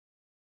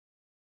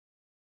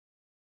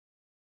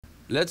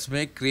Let's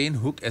make crane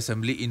hook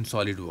assembly in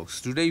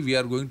Solidworks. Today we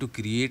are going to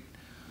create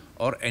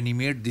or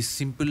animate this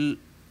simple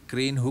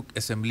crane hook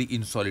assembly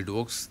in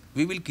Solidworks.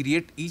 We will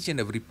create each and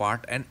every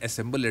part and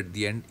assemble at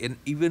the end, and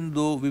even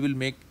though we will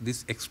make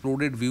this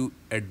exploded view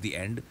at the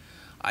end,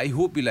 I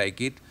hope you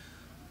like it.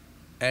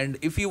 And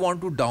if you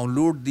want to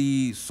download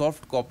the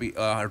soft copy,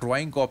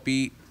 drawing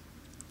copy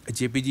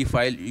JPG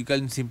file, you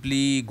can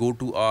simply go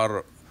to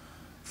our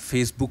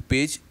Facebook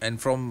page,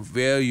 and from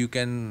where you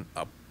can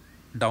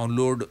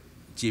download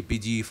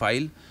JPG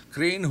file.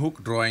 Crane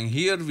hook drawing.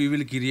 Here we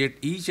will create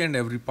each and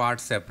every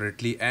part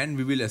separately and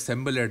we will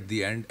assemble at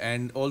the end,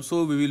 and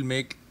also we will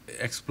make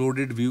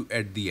exploded view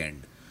at the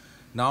end.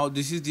 Now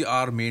this is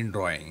our main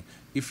drawing.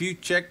 If you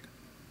check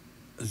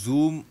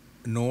zoom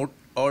note,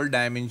 all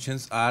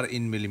dimensions are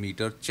in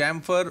millimeter.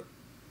 Chamfer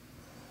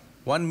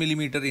 1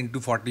 millimeter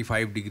into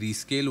 45 degree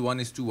scale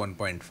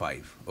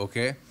 1:1.5.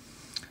 Okay.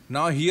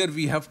 Now here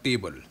we have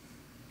table.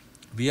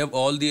 We have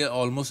all the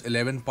almost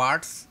 11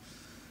 parts.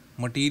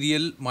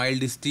 Material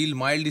mild steel.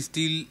 Mild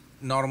steel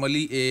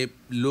normally a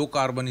low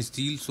carbon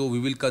steel, so we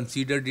will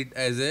consider it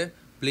as a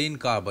plain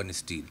carbon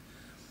steel.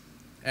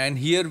 And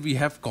here we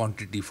have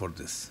quantity for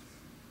this.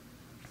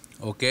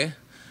 Okay.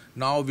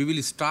 Now we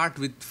will start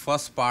with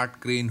first part,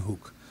 crane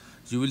hook.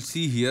 You will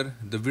see here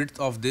the width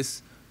of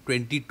this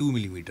 22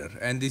 millimeter,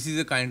 and this is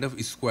a kind of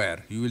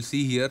square. You will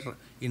see here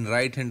in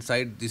right hand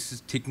side, this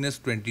is thickness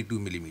 22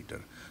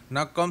 millimeter.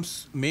 Now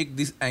comes make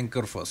this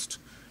anchor first.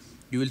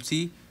 You will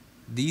see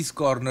these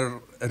corner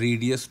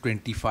radius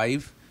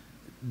 25,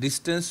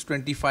 distance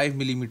 25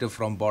 millimeter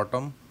from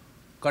bottom,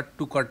 cut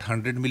to cut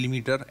 100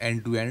 millimeter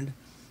end to end.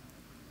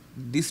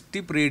 This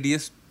tip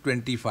radius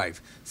 25.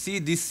 See,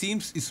 this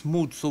seems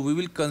smooth, so we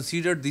will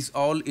consider this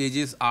all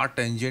edges are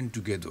tangent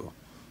together.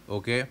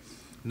 Okay.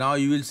 Now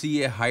you will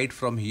see a height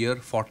from here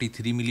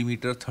 43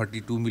 millimeter,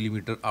 32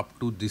 millimeter up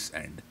to this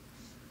end.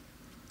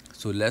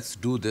 So let's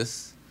do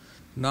this.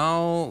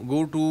 Now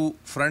go to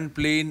front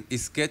plane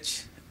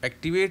sketch.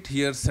 Activate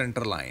here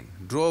center line.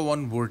 Draw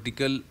one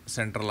vertical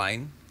center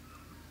line.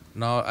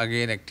 Now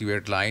again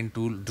activate line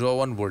tool. Draw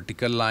one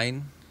vertical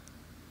line.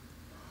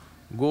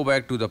 Go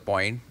back to the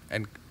point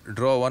and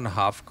draw one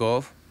half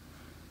curve.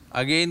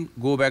 Again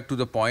go back to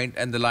the point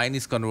and the line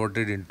is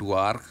converted into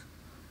arc.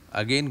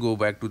 Again go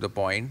back to the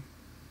point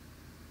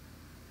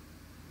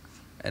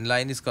and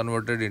line is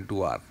converted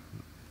into arc.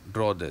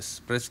 Draw this.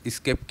 Press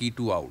escape key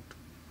to out.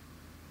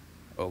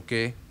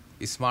 Okay.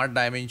 Smart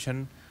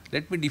dimension.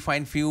 Let me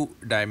define few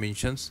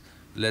dimensions.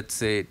 Let's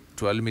say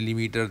 12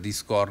 millimeter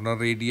this corner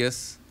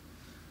radius,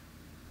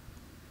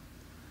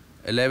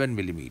 11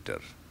 millimeter,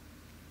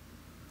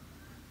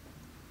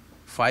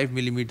 5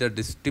 millimeter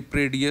this tip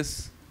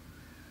radius,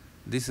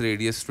 this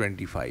radius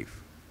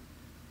 25.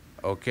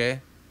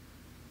 Okay.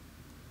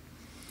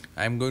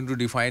 I am going to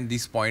define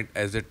this point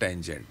as a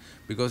tangent,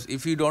 because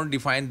if you don't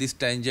define this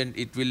tangent,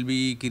 it will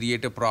be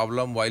create a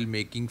problem while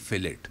making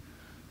fillet.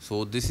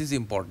 So this is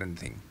important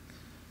thing.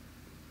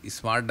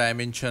 Smart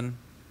dimension.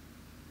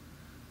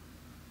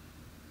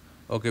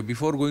 Okay,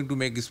 before going to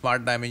make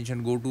smart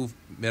dimension, go to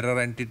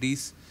mirror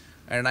entities,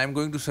 and I am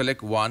going to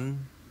select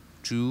 1,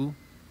 2,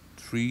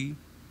 3,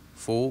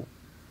 4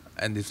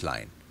 and this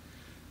line.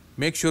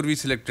 Make sure we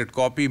selected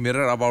copy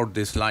mirror about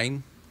this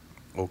line.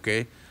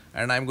 Okay,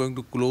 and I am going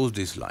to close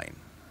this line.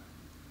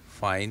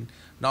 Fine.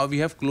 Now we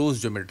have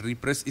closed geometry.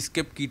 Press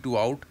escape key to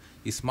out.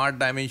 Smart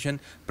dimension.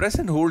 Press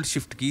and hold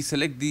shift key.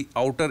 Select the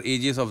outer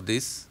edges of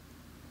this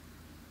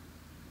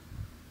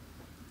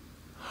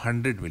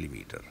 100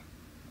 millimeter.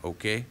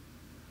 Okay.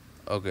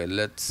 Okay,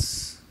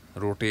 let's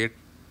rotate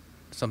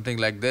something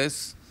like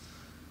this.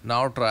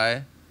 Now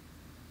try.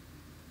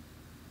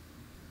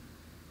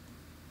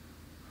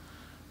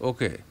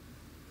 Okay,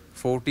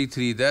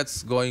 43.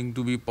 That's going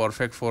to be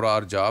perfect for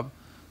our job.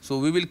 So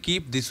we will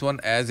keep this one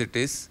as it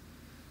is.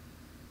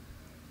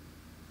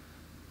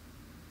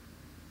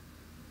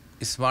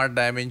 Smart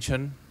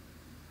dimension.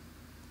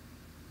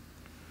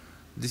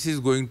 This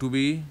is going to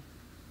be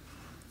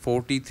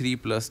 43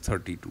 plus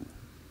 32.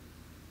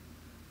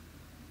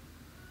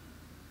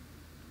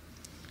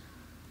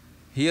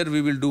 Here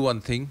we will do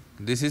one thing.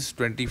 This is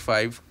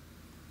 25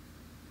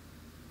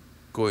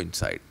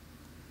 coincide.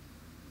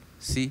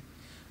 See,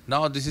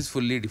 now this is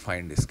fully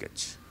defined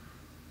sketch.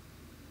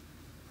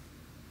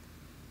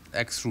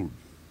 Extrude.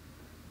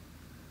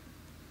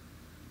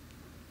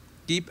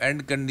 Keep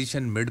end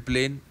condition mid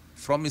plane.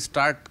 From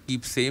start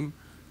keep same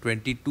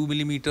 22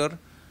 millimeter,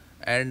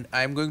 and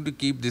I am going to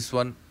keep this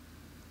one.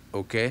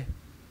 Okay.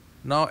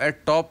 Now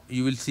at top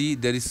you will see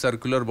there is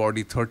circular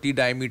body 30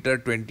 diameter,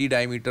 20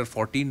 diameter,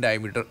 14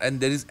 diameter, and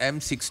there is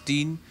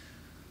M16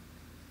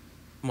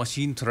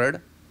 machine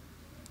thread.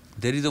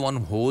 There is a one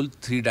hole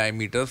 3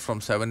 diameter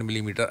from 7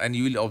 millimeter, and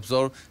you will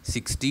observe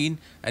 16,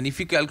 and if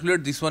you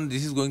calculate this one,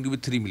 this is going to be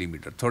 3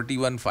 millimeter,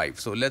 31.5.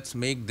 So let's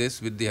make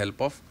this with the help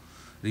of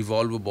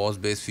revolve boss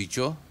base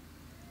feature.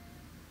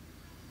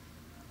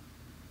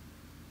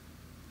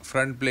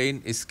 Front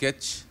plane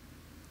sketch.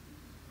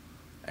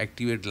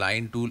 Activate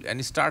line tool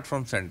and start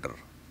from center.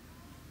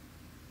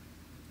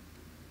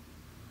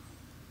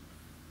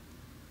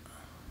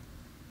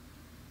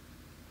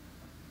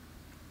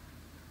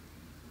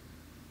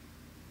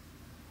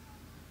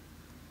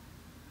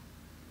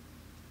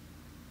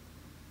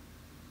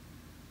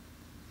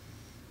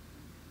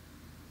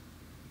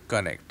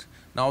 connect.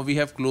 Now we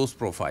have close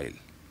profile,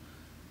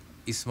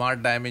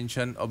 smart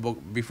dimension.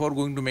 Before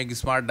going to make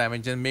smart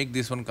dimension, make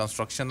this one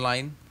construction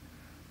line,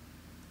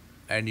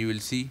 and you will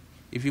see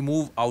if you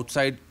move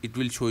outside it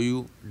will show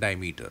you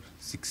diameter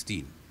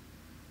 16,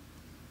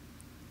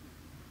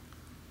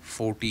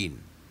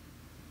 14,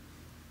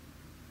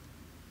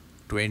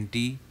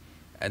 20,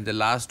 and the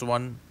last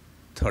one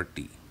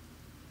 30.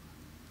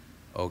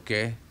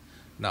 Okay,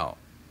 now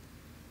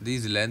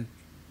this length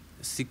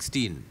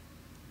 16,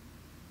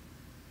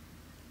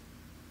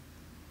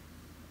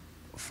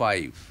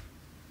 5,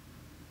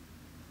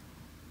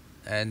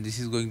 and this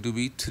is going to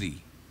be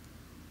 3,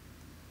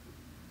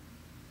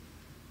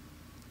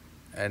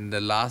 and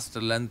the last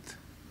length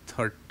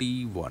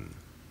 31.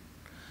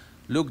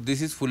 Look,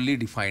 this is fully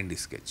defined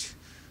sketch.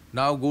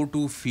 Now go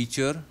to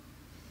feature,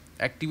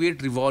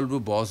 activate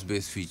revolve boss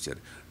base feature.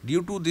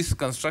 Due to this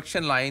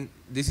construction line,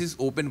 this is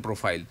open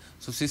profile,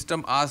 so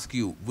system asks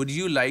you, would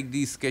you like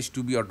the sketch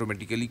to be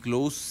automatically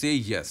closed? Say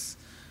yes.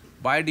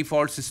 By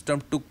default,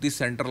 system took the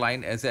center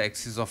line as the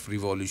axis of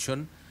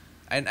revolution,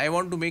 and I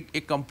want to make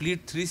a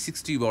complete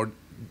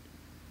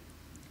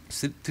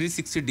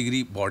 360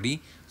 degree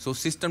body, so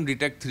system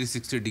detect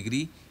 360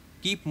 degree,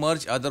 keep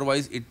merge,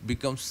 otherwise it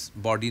becomes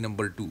body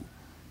number 2.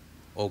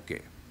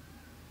 Okay,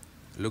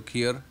 look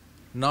here.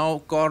 Now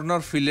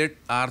corner fillet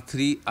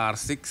R3,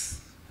 R6,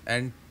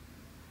 and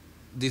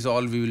this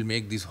all we will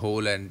make this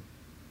hole, and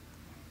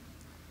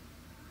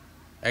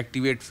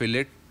activate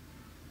fillet.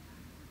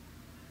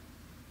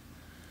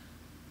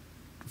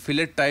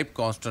 Fillet type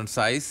constant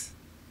size,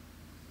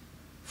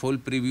 full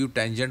preview,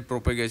 tangent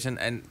propagation,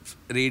 and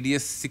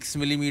radius 6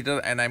 millimeter,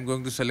 and I'm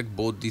going to select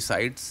both the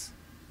sides.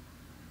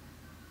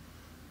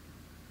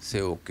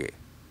 Say OK.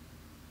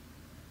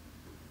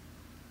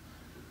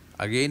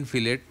 Again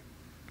fillet.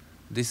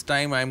 This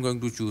time I am going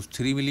to choose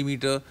 3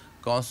 millimeter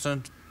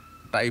constant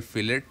type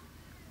fillet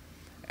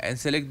and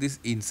select this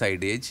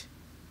inside edge.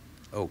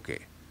 Okay.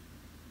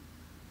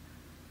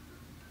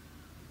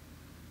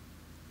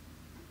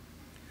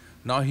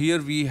 Now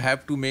here we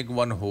have to make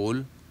one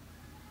hole.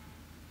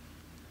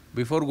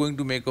 Before going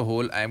to make a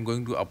hole, I am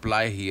going to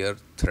apply here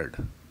thread.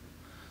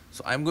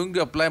 So I am going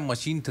to apply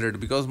machine thread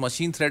because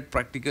machine thread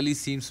practically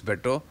seems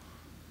better.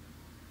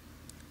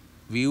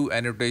 View,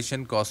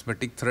 annotation,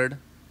 cosmetic thread.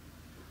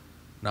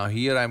 Now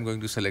here I am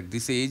going to select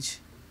this edge,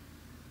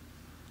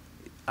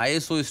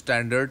 ISO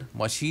standard,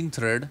 machine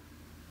thread,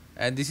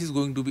 and this is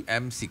going to be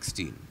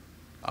M16.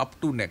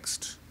 Up to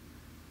next.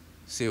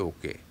 Say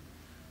OK.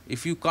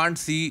 If you can't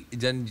see,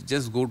 then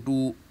just go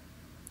to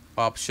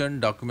option,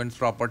 documents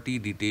property,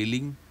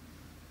 detailing,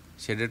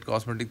 shaded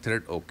cosmetic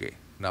thread. OK.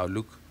 Now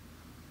look,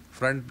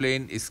 front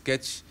plane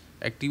sketch,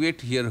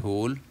 activate here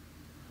hole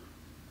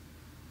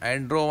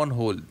and draw one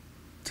hole.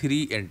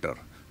 3, enter.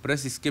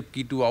 Press escape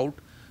key to out,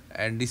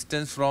 and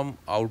distance from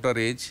outer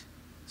edge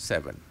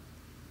 7.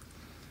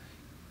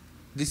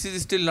 This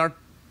is still not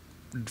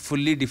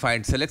fully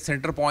defined. Select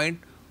center point,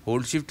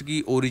 hold shift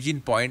key,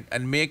 origin point,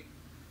 and make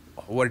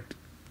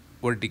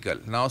vertical.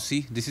 Now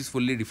see, this is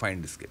fully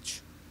defined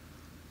sketch.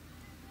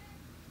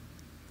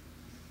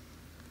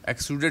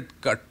 Extruded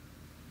cut.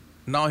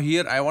 Now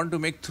here I want to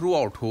make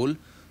throughout hole,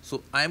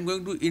 so I am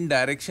going to, in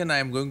direction I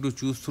am going to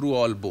choose through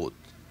all both.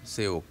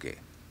 Say OK.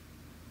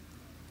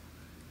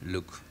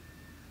 Look,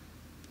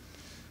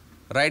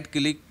 right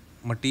click,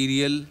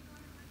 material,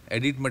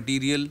 edit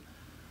material.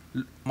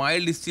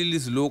 Mild steel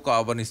is low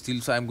carbon steel,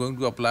 so I am going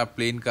to apply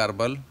plain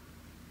carbon,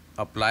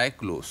 apply,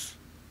 close.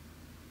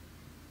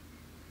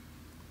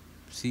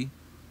 See,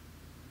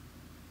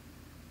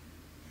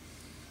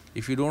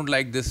 if you don't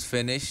like this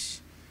finish,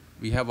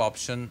 we have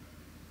option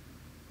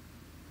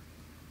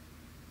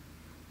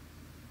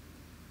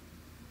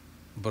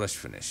brush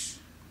finish.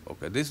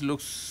 Okay, this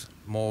looks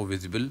more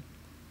visible.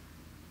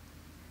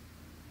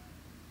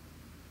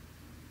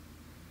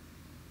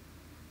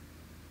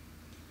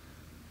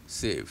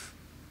 Save.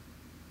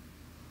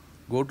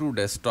 Go to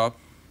desktop,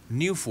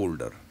 new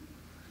folder,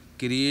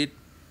 create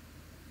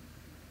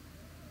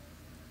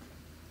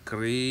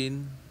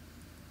crane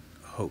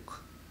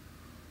hook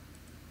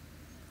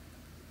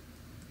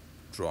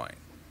drawing.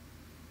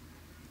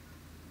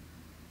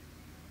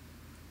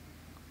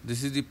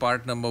 This is the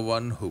part number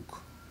 1,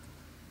 hook.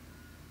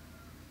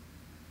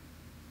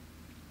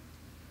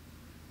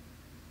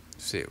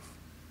 Save.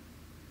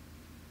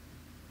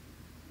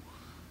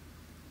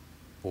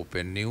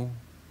 Open new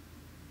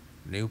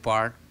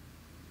part.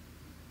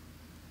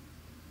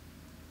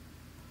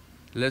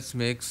 Let's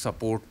make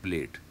support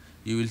plate.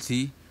 You will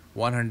see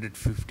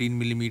 115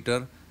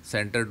 millimeter,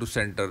 center to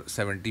center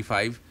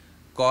 75,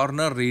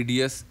 corner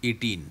radius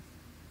 18.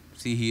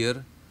 See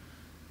here.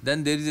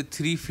 Then there is a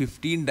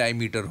 315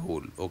 diameter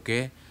hole.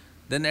 Okay.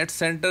 Then at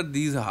center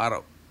these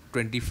are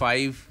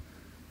 25.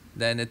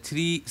 Then a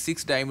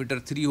 6 diameter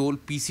 3 hole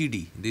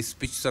PCD. This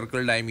pitch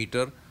circle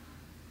diameter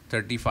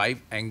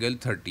 35, angle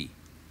 30,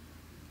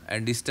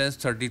 and distance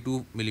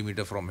 32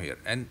 millimeter from here,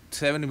 and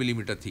 7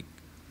 millimeter thick.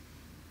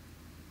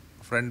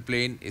 Front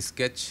plane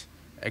sketch,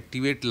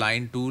 activate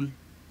line tool,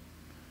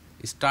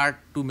 start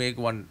to make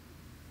one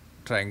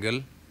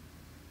triangle,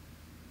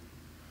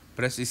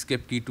 press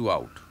escape key to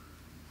out.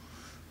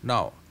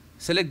 Now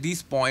select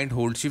this point,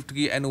 hold shift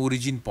key and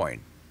origin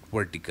point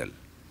vertical.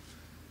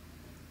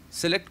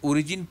 Select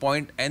origin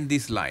point and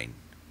this line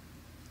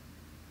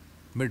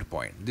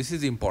midpoint. This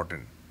is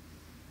important.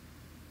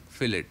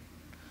 Fill it.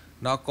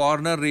 Now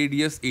corner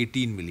radius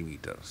 18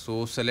 millimeter.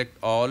 So select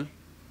all.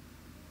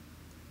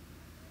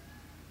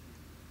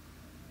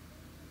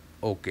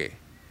 OK.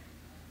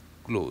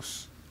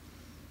 Close.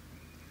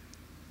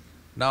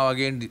 Now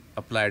again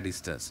apply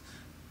distance.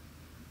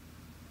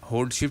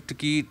 Hold shift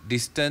key,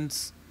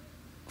 distance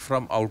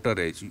from outer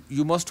edge.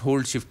 You must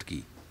hold shift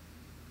key.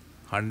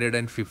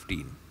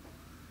 115.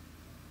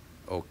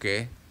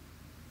 OK.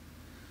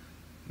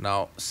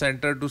 Now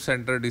center to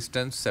center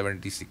distance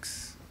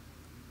 76.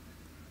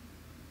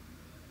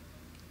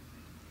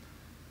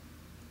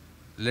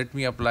 Let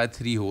me apply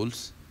 3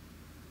 holes.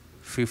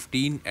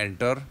 15,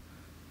 enter.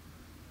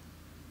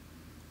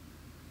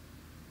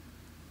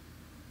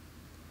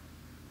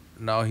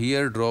 Now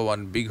here draw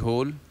one big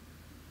hole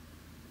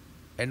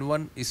and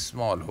one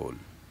small hole.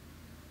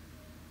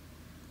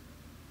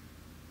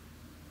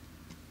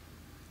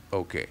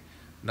 Okay.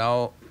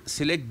 Now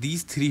select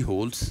these 3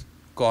 holes,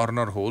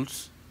 corner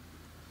holes.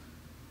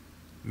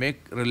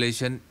 Make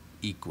relation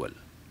equal.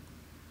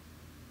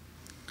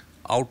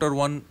 Outer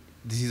one,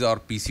 this is our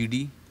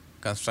PCD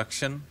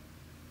construction.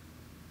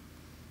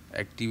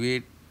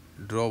 Activate,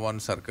 draw one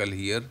circle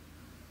here.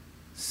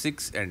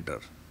 6, enter.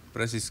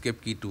 Press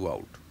escape key to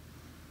out.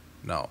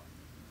 Now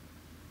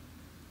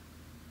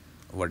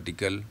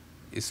vertical,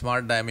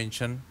 smart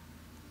dimension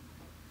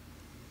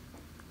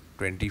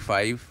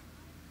 25,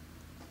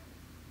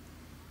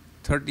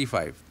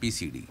 35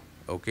 PCD.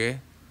 Okay.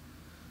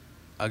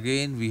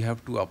 Again we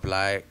have to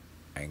apply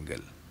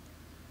angle.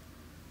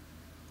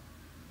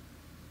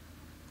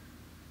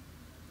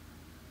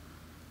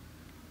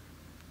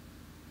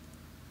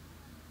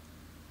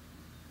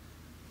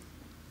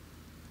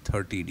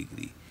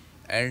 (30°)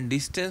 and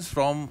distance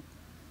from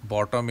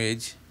bottom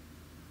edge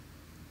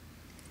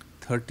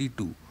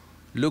 32.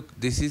 Look,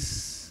 this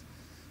is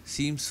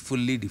seems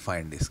fully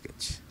defined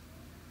sketch.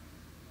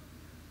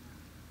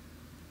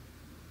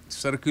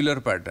 Circular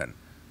pattern.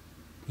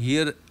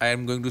 Here I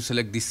am going to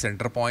select this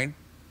center point.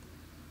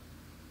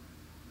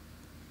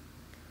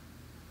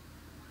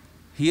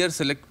 Here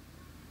select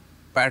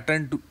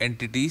pattern to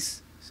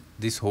entities,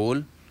 this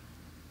hole.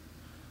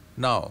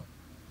 Now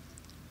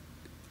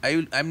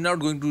I'm not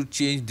going to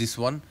change this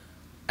one.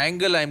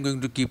 Angle I am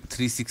going to keep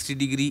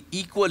 360°,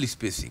 equal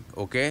spacing.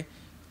 Okay.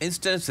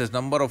 Instances,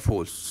 number of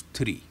holes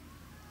 3.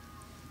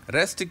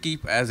 Rest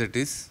keep as it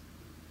is.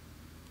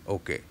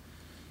 Okay.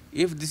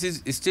 If this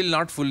is still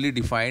not fully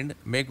defined,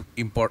 make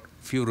import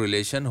few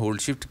relation.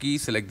 Hold shift key,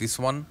 select this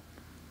one,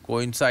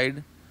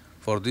 coincide.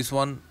 For this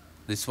one,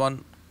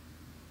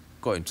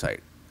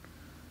 coincide.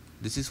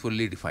 This is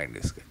fully defined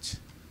sketch.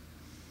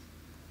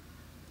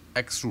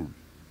 Extrude.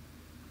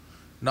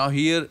 Now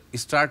here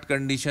start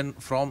condition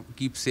from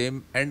keep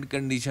same, end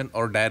condition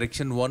or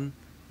direction 1,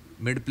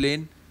 mid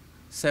plane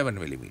 7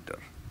 millimeter.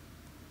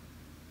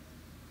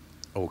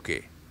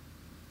 Okay.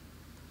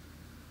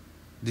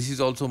 This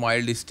is also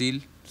mild steel,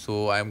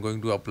 so I am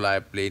going to apply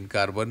plain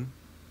carbon.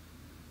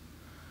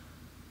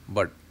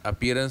 But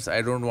appearance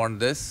I don't want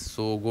this,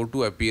 so go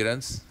to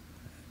appearance,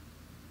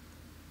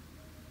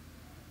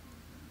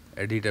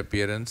 edit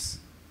appearance.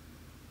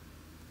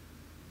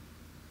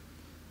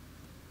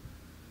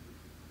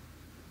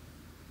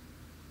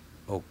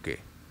 Okay.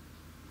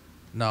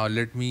 Now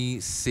let me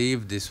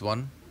save this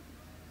one.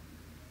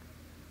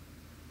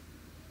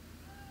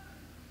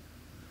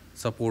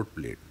 Support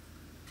plate.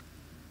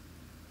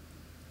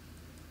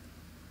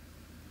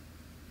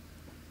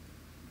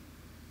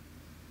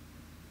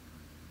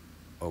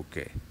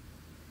 Okay.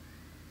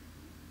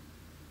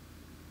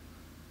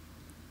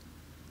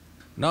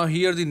 Now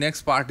here the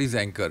next part is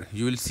anchor.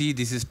 You will see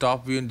this is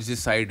top view and this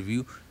is side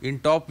view. In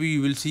top view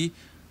you will see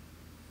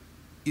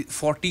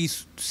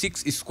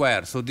 46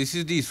 square. So this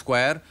is the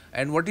square,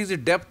 and what is the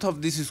depth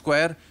of this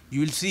square?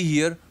 You will see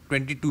here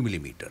 22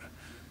 millimeter.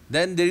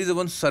 Then there is a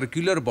one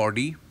circular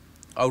body,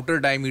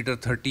 outer diameter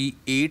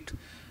 38,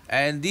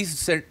 and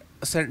this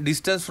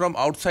distance from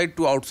outside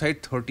to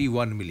outside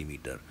 31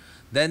 millimeter.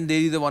 Then there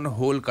is a one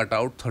hole cut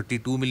out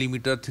 32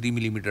 millimeter, 3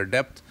 millimeter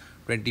depth,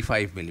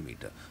 25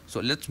 millimeter.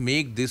 So let's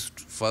make this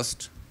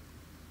first.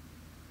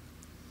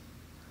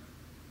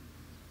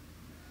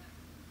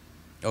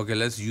 Okay,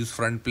 let's use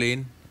front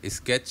plane,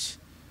 sketch,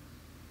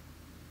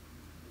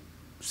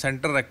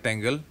 center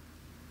rectangle.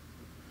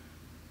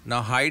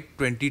 Now height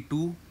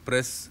 22,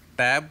 press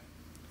tab,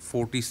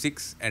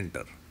 46,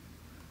 enter.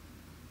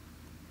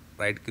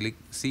 Right click,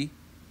 see,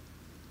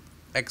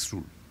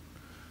 extrude.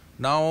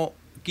 Now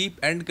keep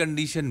end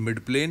condition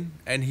mid plane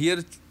and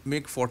here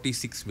make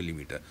 46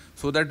 millimeter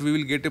so that we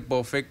will get a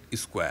perfect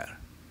square.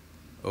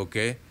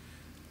 Okay,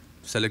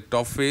 select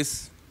top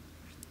face,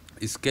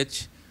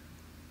 sketch,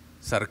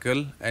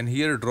 circle, and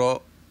here draw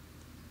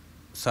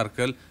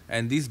circle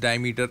and this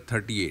diameter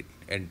 38,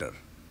 enter.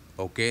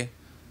 Okay,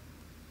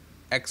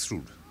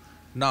 extrude.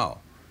 Now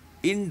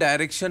in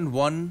direction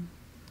 1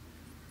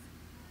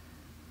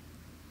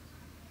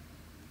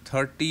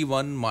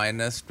 31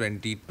 minus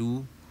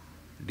 22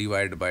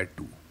 divided by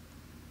 2,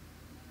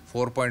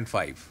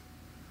 4.5.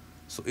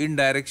 So in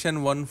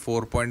direction 1,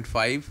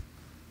 4.5.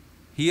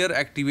 Here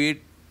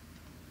activate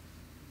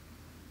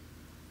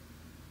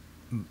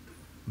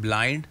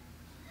blind,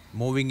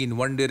 moving in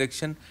one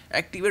direction.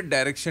 Activate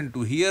direction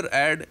 2. Here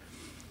add,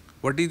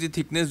 what is the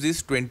thickness?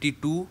 This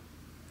 22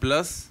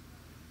 plus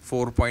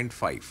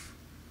 4.5.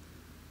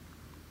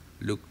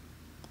 Look.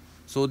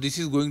 So this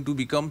is going to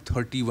become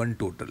 31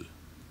 total.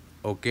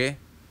 Okay.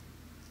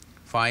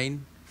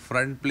 Fine.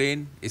 Front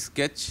plane,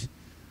 sketch,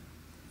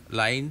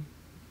 line.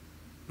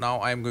 Now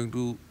I am going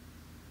to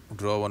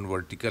draw one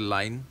vertical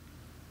line.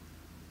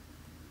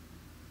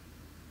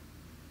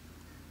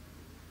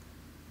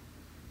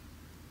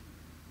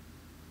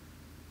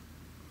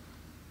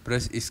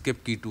 Press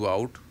escape key to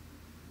out.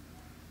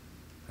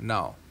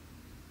 Now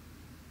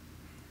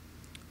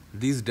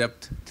this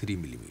depth 3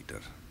 millimeter.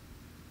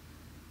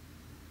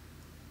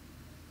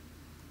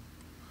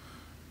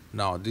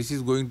 Now this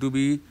is going to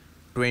be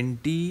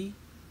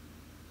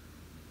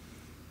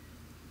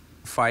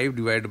 25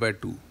 divided by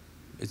 2.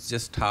 It's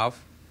just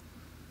half.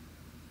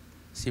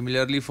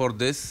 Similarly for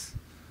this,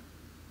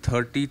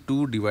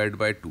 32 divided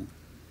by 2.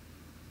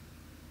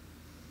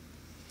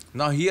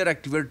 Now here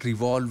activate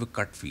revolve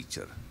cut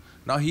feature.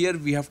 Now here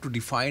we have to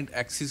define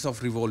axis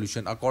of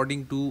revolution.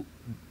 According to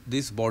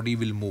this, body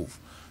will move.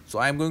 So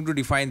I am going to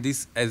define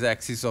this as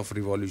axis of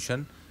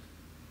revolution.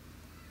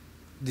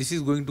 This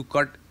is going to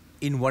cut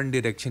in one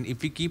direction.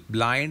 If we keep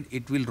blind,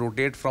 it will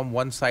rotate from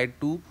one side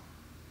to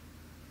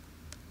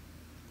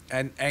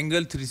an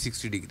angle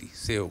 360 degrees.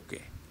 Say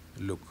okay.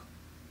 Look.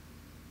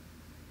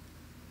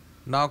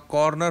 Now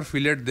corner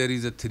fillet, there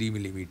is a 3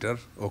 millimeter.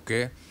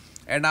 Okay.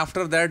 And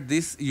after that,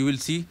 this you will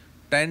see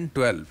 10,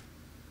 12.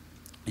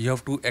 You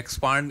have to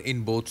expand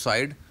in both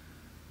sides.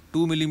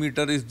 2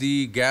 millimeter is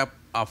the gap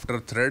after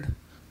thread,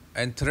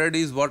 and thread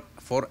is what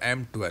for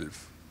M12.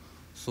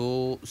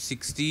 So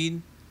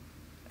 16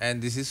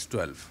 and this is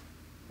 12.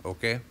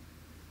 Okay.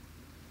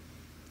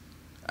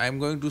 I am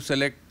going to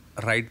select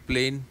right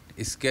plane,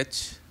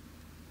 sketch,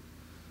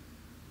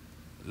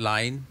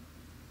 line,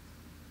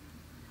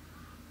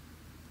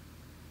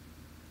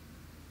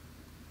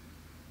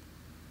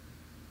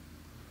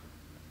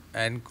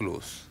 and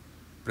close.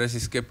 Press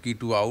escape key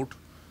to out.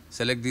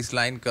 Select this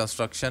line,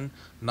 construction.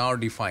 Now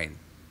define.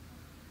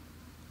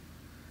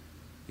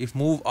 If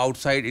move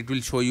outside, it will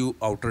show you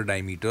outer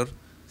diameter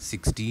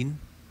 16.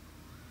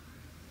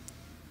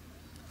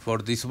 For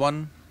this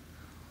one,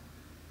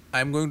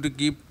 I am going to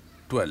keep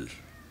 12.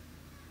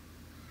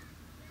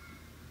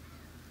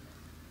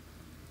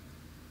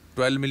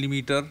 12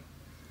 millimeter,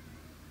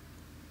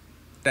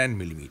 10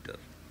 millimeter.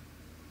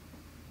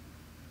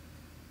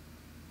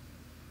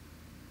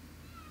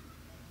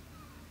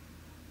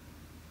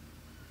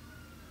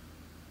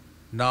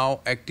 Now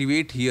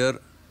activate here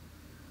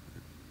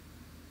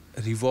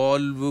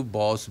revolve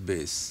boss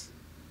base.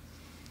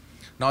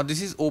 Now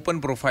this is open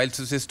profile,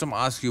 so system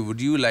asks you, would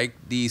you like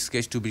the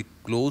sketch to be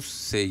closed?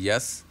 Say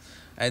yes.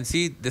 And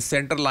see, the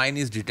center line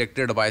is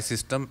detected by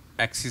system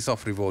axis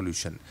of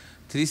revolution.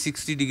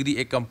 360 degree,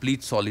 a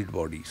complete solid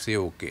body. Say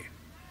okay.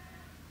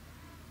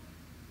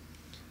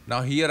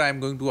 Now here I am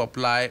going to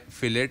apply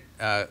fillet.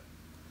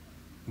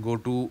 Go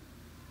to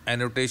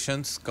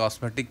annotations,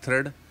 cosmetic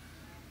thread.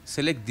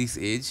 Select this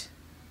edge.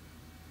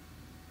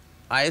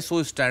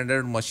 ISO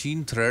standard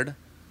machine thread,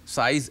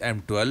 size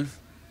M12,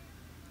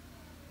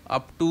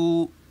 up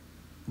to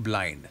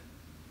blind.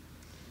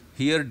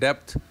 Here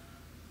depth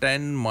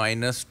 10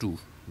 minus 2,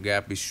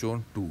 gap is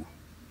shown 2.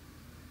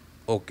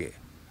 Okay.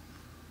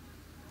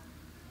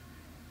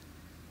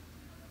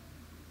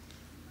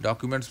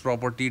 Documents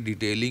property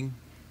detailing,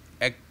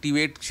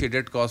 activate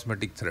shaded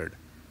cosmetic thread.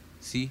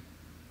 See,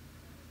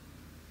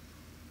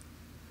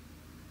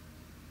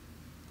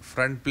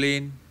 front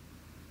plane,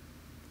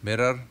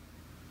 mirror.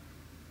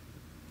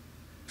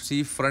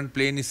 See, front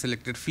plane is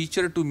selected.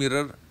 Feature to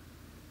mirror,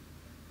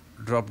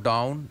 drop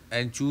down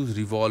and choose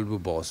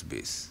revolve boss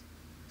base.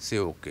 Say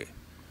okay.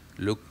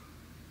 Look,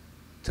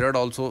 thread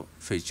also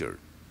featured.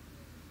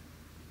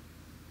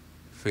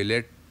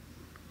 Fillet,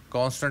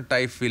 constant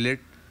type fillet,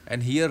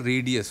 and here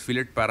radius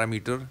fillet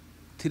parameter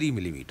 3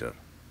 millimeter.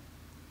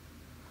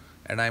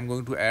 And I am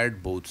going to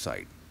add both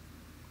sides.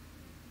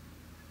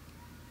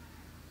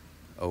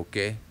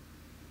 Okay.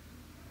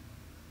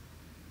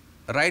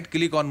 Right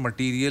click on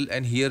material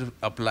and here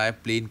apply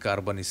plain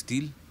carbon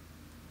steel.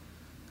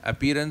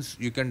 Appearance,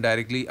 you can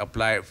directly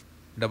apply,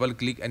 double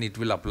click and it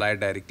will apply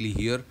directly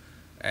here.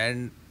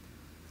 And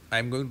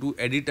I'm going to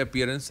edit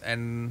appearance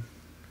and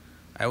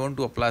I want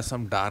to apply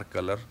some dark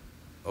color.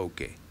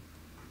 Okay.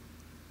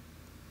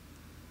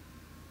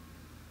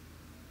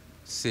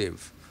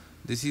 Save.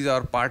 This is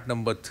our part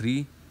number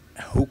 3,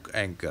 hook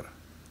anchor.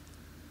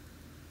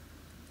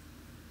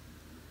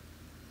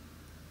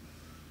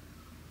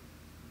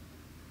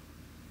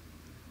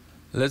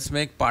 Let's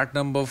make part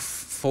number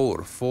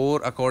 4.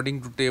 4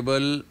 according to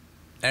table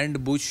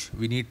and bush,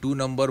 we need 2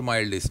 number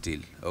mild steel.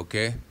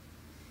 Okay.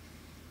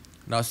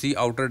 Now see,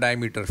 outer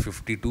diameter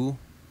 52,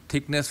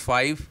 thickness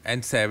 5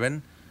 and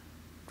 7,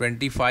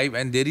 25,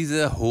 and there is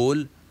a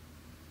hole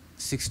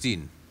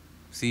 16.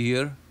 See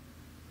here.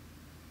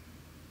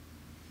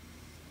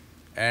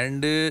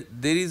 And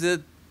there is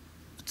a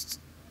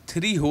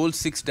 3 hole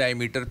 6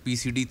 diameter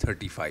PCD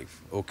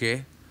 35.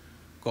 Okay.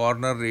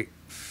 Corner,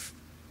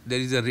 there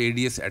is a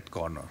radius at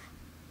corner.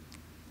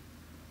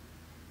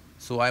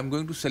 So I am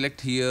going to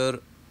select here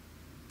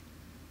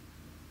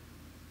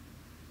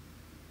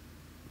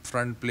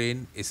front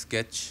plane,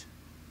 sketch,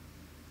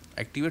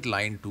 activate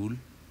line tool,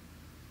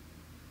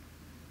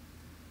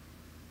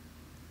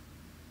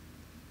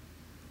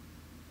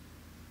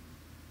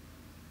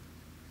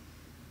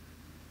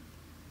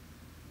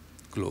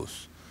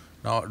 close.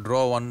 Now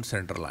draw one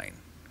center line.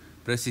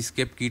 Press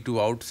escape key to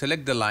out,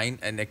 select the line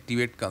and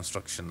activate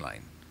construction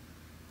line.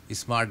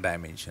 Smart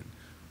dimension.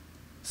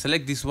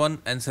 Select this one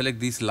and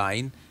select this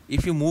line.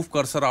 If you move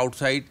cursor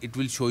outside, it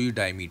will show you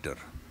diameter.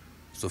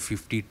 So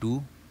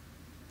 52.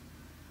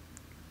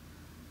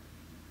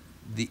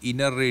 The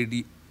inner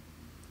radius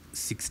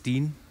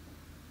 16.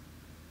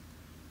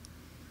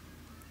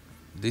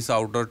 This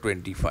outer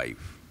 25.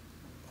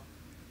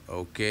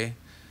 Okay.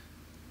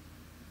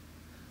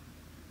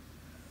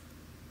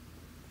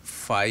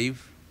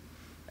 5,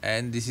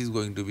 and this is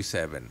going to be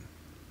 7.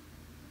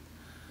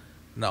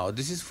 Now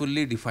this is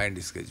fully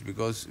defined sketch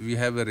because we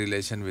have a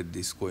relation with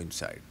this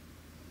coincide.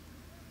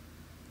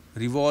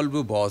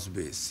 Revolve boss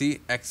base. See,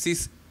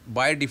 axis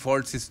by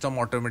default system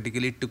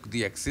automatically took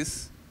the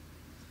axis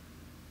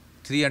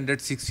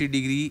 360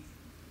 degree.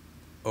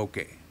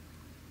 Okay.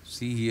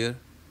 See here.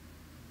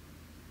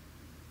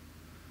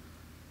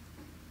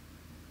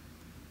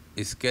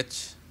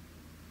 Sketch.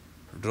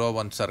 Draw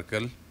one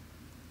circle.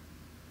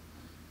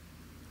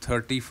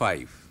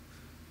 35.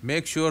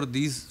 Make sure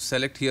these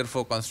select here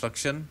for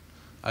construction.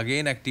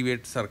 Again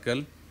activate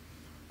circle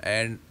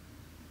and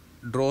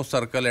draw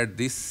circle at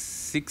this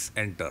 6,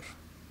 enter.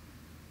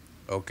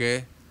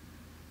 Okay.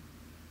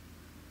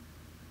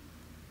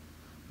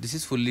 This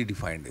is fully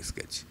defined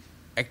sketch.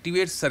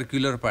 Activate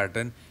circular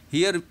pattern.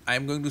 Here I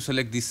am going to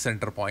select this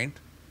center point.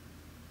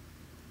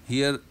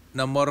 Here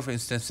number of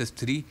instances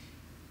 3.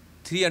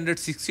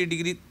 360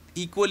 degree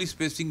equal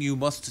spacing you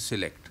must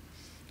select.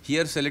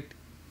 Here select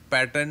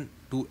pattern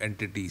to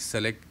entities.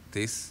 Select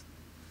this.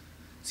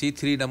 See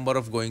 3 number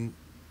of going.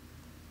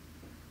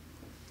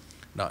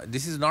 Now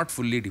this is not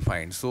fully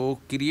defined. So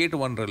create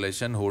one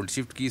relation. Hold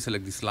shift key.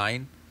 Select this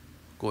line.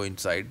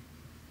 Coincide.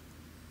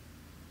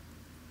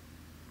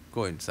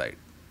 Coincide.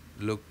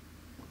 Look.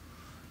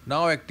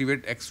 Now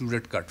activate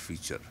extruded cut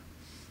feature.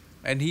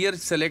 And here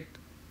select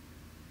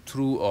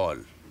through all.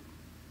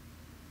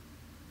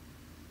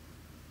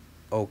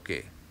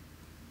 Okay.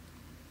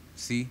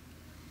 See.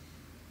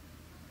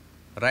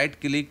 Right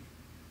click,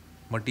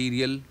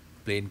 material,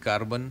 plain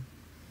carbon,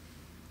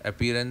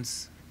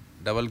 appearance,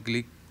 double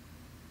click,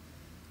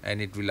 and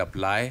it will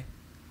apply.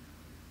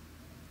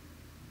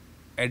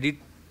 Edit.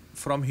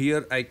 From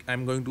here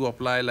I'm going to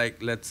apply,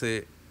 like, let's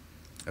say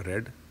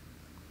red.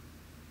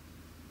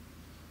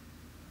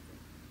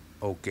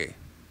 Okay.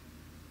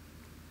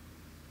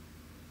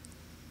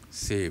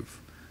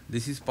 Save.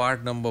 This is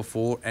part number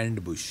 4,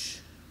 end bush.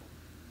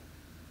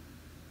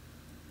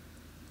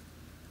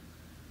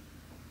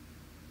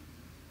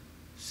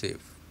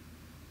 Save.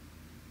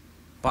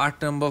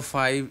 Part number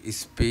 5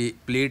 is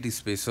plate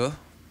spacer.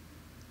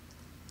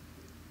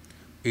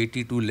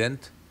 82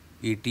 length,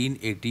 18,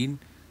 18.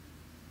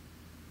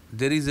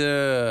 There is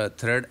a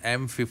thread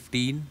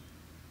M15,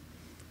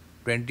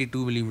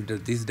 22 millimeter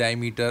this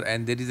diameter,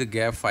 and there is a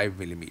gap 5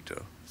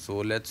 millimeter. So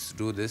let's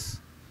do this.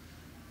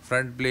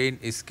 Front plane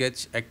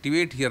sketch,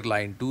 activate here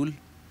line tool,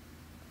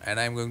 and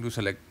I'm going to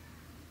select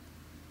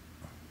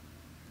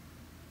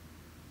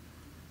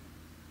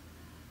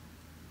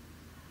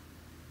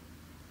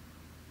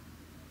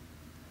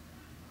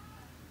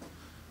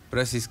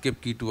press escape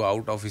key to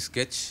out of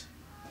sketch.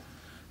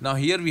 Now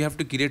here we have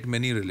to create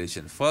many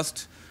relations.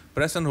 First,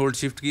 press and hold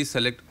shift key,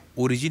 select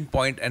origin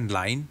point and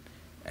line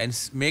and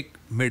make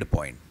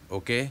midpoint.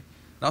 Okay.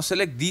 Now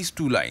select these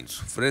 2 lines.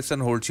 Press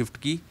and hold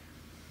shift key.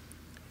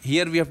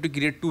 Here we have to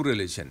create 2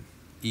 relations,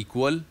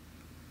 equal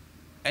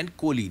and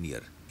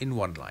collinear in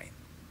one line.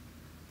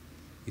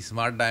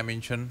 Smart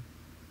dimension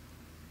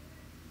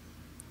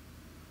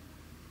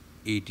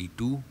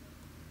 82,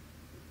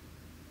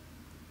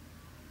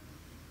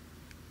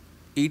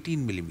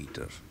 18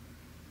 millimeter.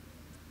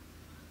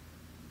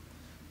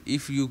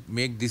 If you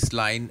make this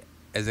line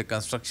as a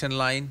construction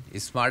line,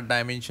 smart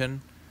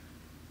dimension,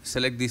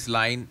 select this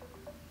line,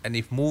 and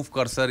if move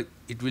cursor,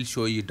 it will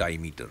show you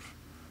diameter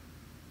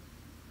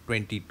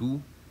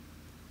 22.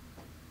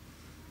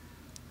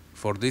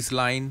 For this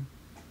line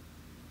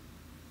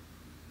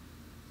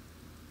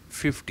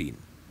 15.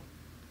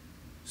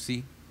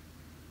 See,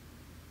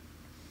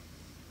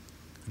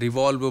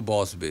 revolve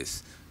boss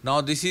base. Now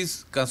this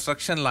is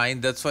construction line,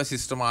 that's why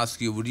system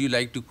asks you, would you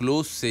like to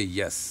close? Say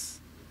yes.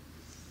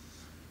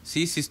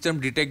 See,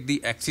 system detect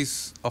the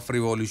axis of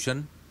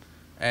revolution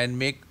and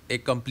make a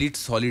complete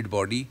solid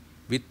body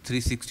with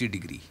 360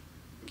 degree.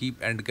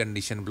 Keep end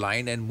condition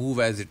blind and move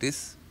as it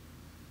is.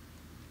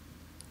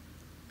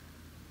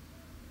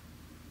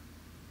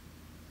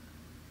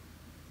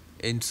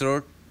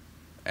 insert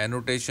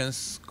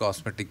annotations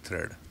cosmetic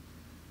thread.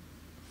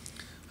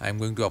 I'm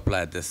going to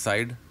apply this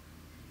side,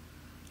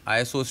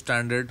 ISO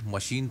standard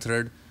machine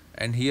thread,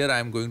 and here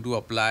I'm going to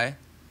apply.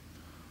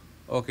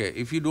 Okay,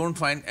 if you don't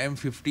find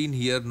M15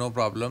 here, no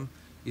problem.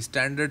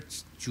 Standard,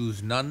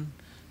 choose none.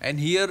 And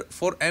here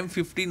for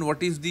M15,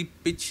 what is the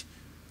pitch?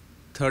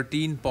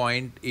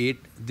 13.8.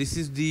 This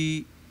is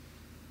the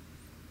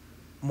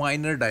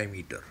minor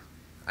diameter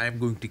I am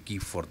going to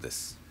keep for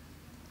this.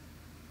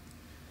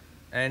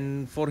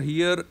 And for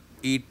here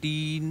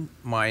 18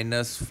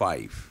 minus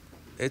 5,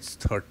 it's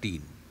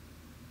 13.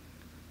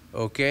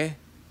 Okay.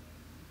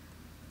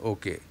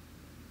 Okay.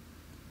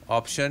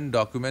 Option,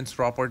 documents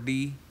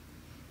property,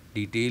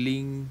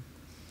 detailing,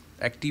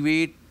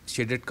 activate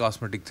shaded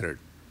cosmetic thread.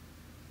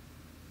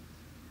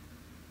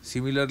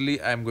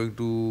 Similarly, I am going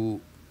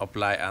to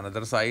apply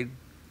another side.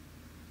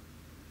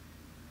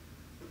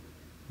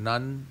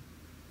 None.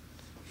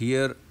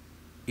 Here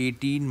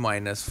 18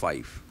 minus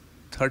 5,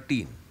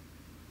 13.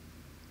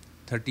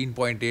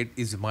 13.8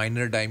 is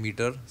minor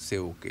diameter. Say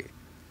OK.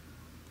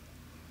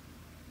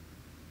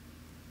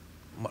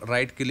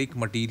 Right click,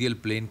 material,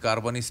 plain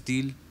carbon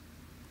steel.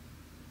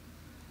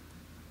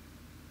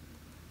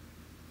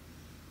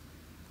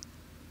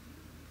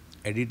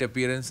 Edit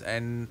appearance,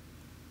 and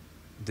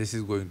this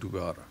is going to be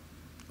our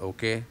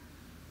okay.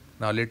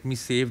 Now let me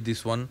save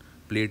this one,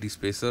 plate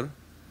spacer.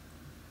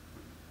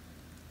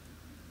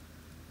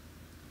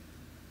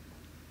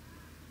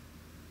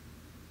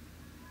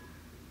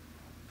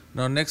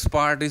 Now next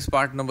part is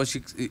part number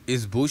 6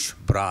 is bush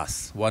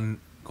brass, one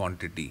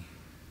quantity.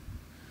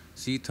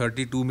 See,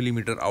 32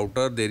 millimeter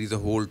outer, there is a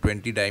hole,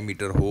 20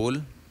 diameter hole,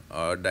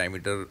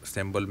 diameter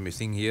symbol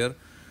missing here,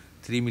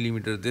 3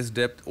 millimeter this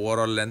depth,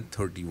 overall length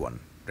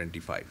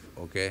 25.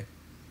 Okay.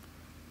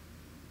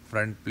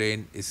 Front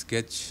plane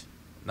sketch.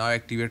 Now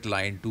activate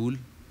line tool.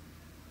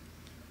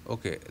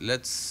 Okay,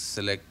 let's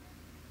select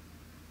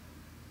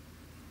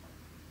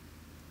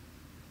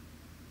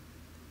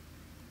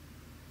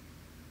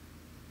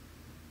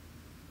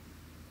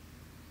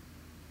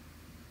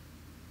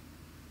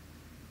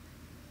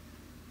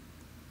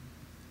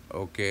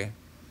okay.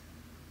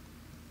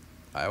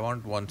 I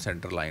want one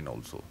center line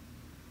also.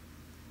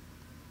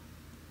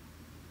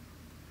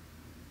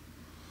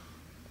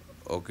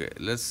 Okay,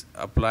 let's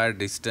apply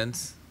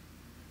distance.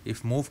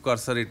 If move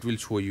cursor, it will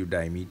show you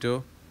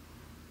diameter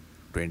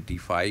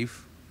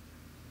 25,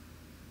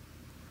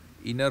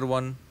 inner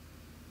one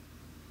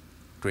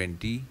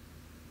 20,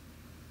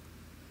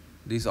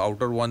 this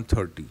outer one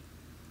 30,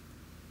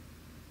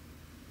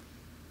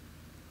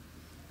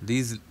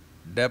 this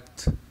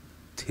depth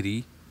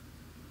 3,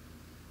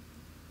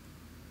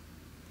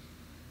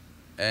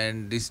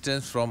 and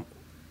distance from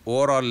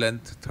overall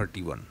length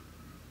 31.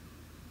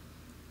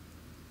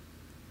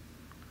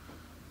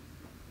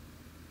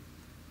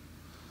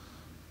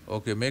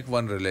 Okay, make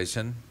one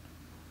relation.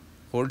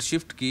 Hold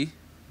shift key,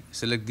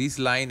 select this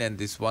line and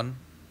this one,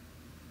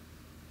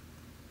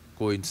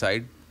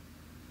 coincide.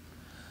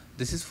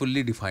 This is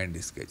fully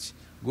defined sketch.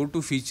 Go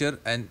to feature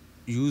and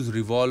use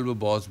revolve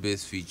boss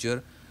base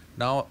feature.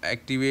 Now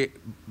activate,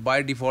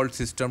 by default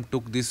system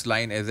took this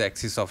line as the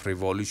axis of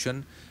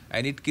revolution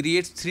and it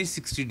creates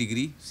 360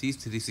 degree. See,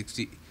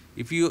 360.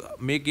 If you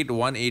make it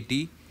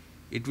 180,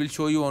 it will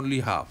show you only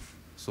half.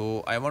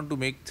 So I want to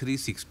make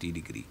 360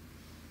 degree.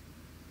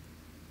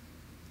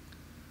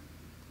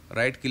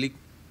 Right click,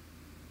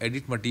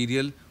 edit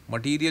material.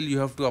 Material you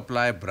have to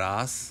apply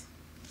brass.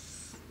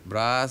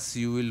 Brass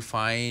you will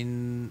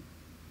find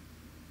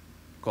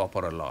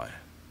copper alloy.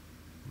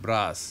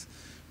 Brass.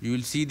 You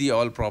will see the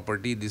all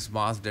property. This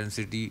mass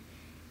density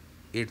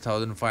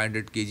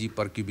 8500 kg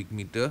per cubic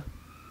meter.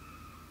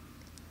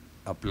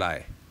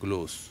 Apply,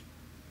 close.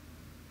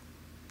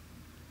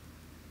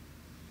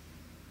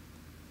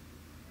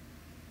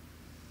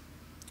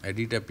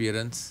 Edit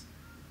appearance.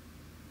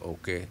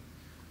 Okay.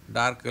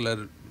 Dark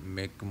color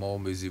make more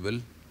visible.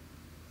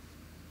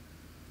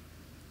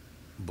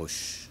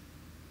 Bush.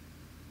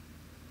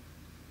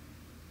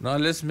 Now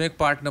let's make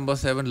part number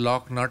 7,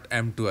 lock nut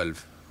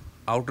M12.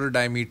 Outer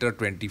diameter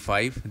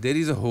 25. There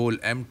is a hole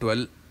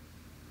M12,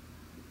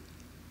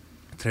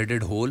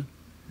 threaded hole,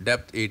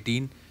 depth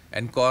 18,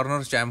 and corner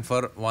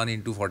chamfer 1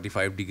 into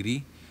 45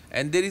 degree.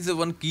 And there is a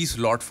one key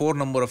slot, 4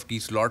 number of key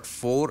slot,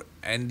 4,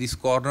 and this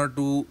corner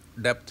to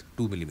depth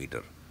 2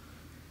 millimeter.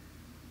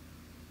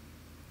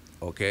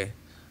 Okay,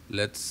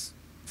 let's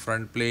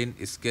front plane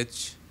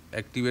sketch,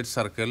 activate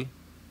circle,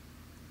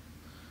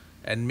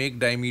 and make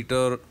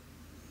diameter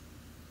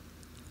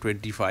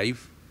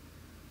 25.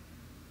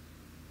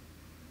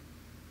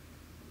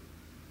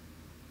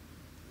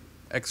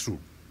 Extrude.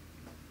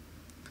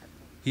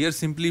 Here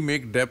simply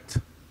make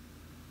depth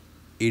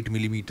 8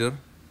 millimeter.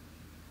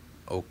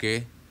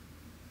 Okay.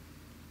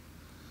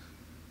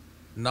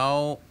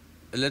 Now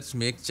let's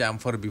make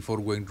chamfer before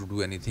going to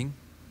do anything.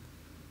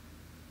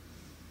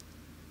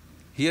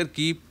 Here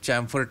keep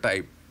chamfer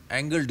type,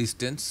 angle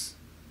distance.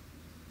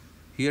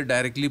 Here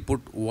directly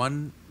put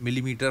 1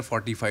 millimeter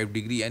 45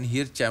 degree, and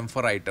here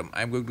chamfer item.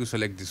 I am going to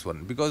select this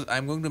one because I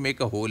am going to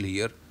make a hole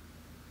here.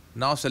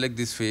 Now select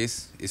this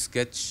face,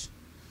 sketch,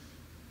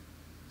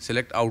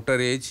 select outer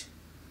edge,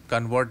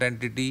 convert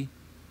entity,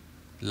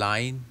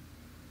 line,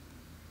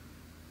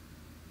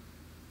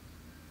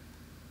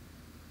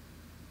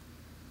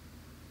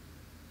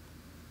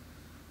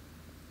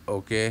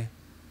 okay.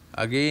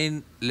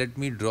 Again let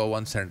me draw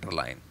one center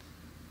line.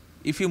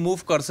 If you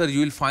move cursor, you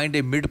will find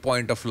a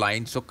midpoint of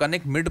line. So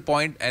connect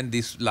midpoint and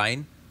this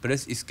line,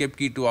 press escape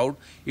key to out.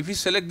 If you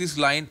select this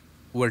line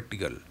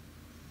vertical,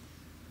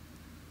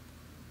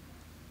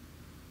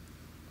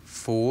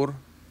 4,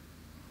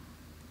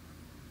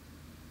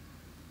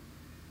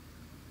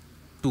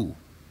 2,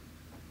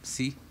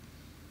 see,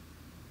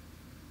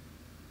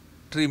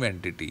 trim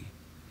entity.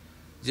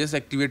 Just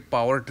activate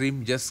power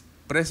trim, just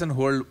press and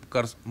hold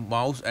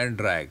mouse and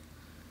drag.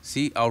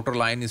 See, outer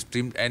line is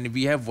trimmed and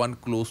we have one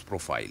close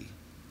profile.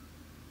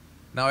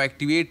 Now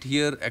activate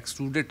here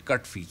extruded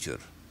cut feature.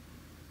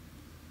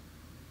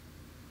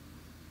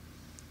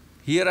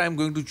 Here I am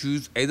going to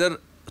choose either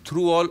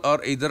through all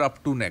or either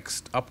up to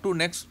next. Up to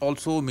next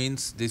also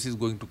means this is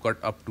going to cut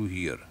up to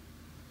here.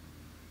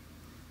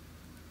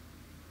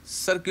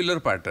 Circular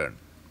pattern.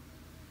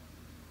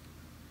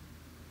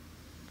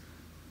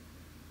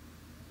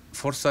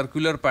 For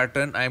circular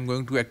pattern I am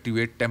going to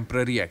activate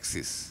temporary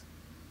axis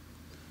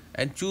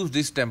and choose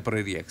this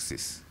temporary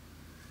axis.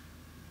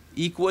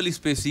 Equal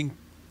spacing,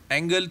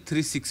 angle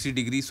 360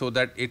 degrees so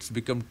that it's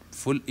become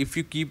full. If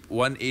you keep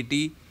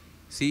 180,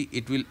 see,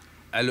 it will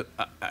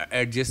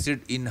adjust it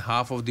in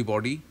half of the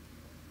body.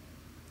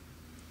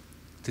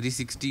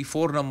 360,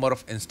 4 number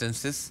of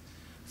instances.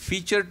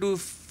 Feature to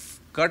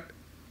cut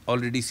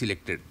already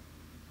selected.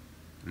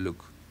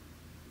 Look.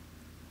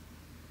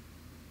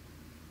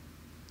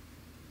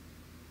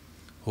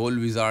 Hole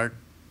wizard.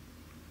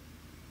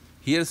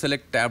 Here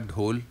select tabbed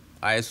hole,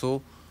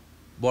 ISO,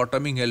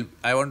 bottoming help.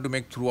 I want to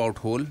make throughout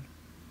hole.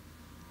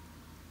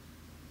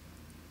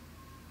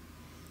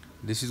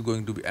 This is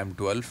going to be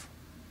M12.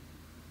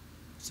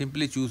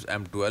 Simply choose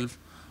M12.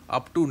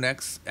 Up to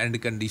next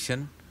end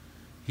condition.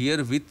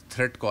 Here with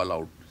thread call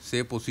out.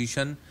 Say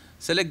position.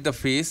 Select the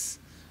face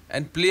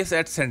and place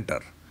at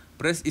center.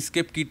 Press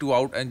escape key to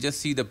out and just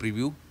see the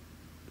preview.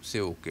 Say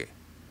OK.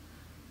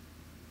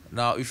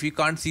 Now if you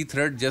can't see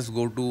thread, just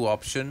go to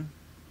option,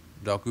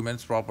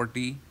 documents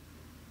property,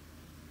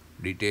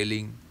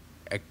 detailing,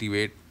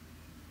 activate,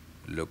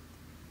 look.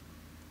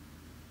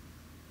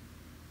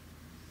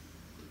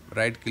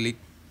 Right click,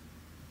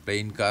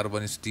 plain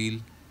carbon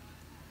steel,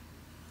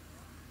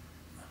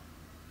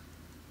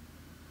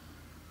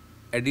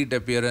 edit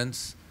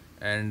appearance,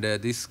 and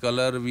this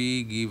color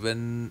we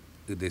given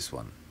this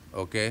one.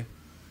 Okay,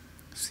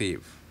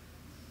 save.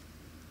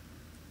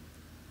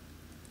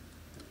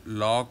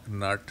 Lock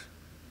nut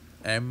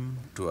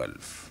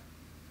M12.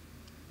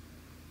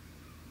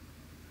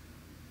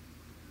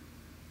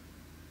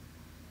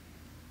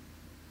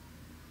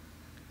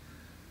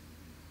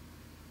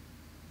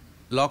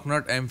 Lock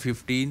nut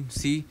M15.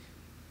 See,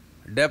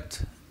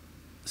 depth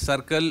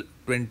circle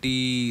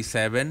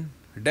 27,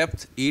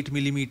 depth 8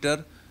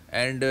 millimeter,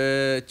 and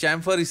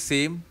chamfer is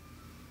same.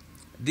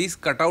 This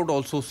cutout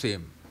also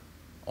same.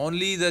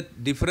 Only the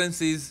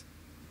difference is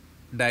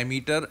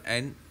diameter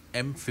and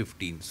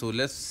M15. So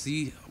let's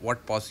see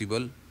what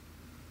possible.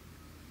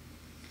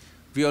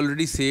 We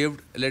already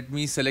saved. Let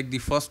me select the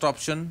first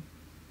option.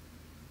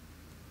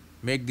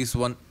 Make this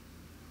one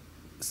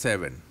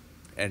 7.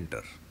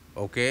 Enter.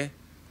 Okay.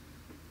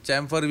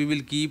 Chamfer we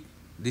will keep.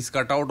 This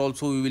cutout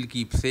also we will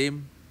keep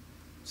same.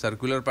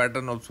 Circular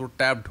pattern also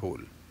tabbed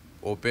hole.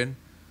 Open.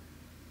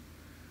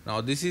 Now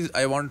this is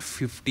I want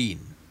 15.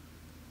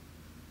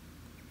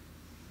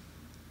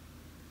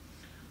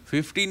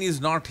 15 is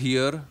not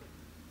here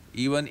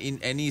even in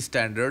any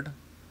standard.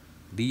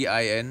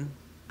 DIN,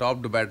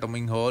 topped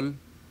bottoming hole.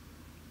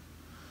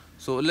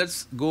 So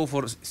let's go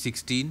for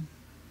 16.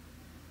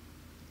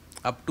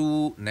 Up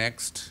to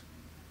next.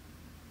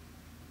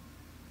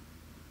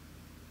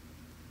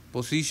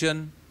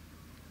 Position.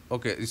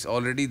 Okay, it's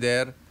already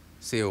there.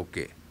 Say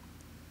okay.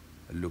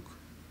 Look.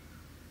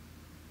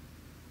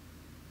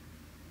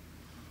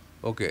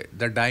 Okay,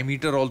 the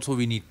diameter also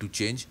we need to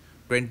change.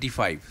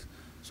 25.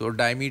 So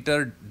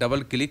diameter,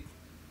 double click.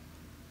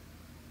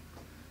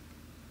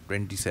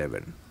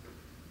 27.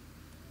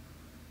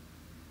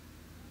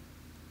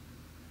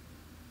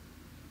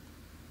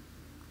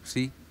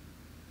 See.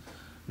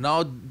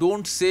 Now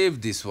don't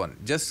save this one.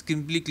 Just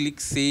simply click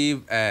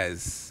save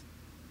as.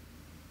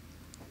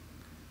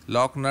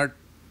 Lock nut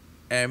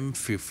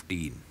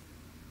M15.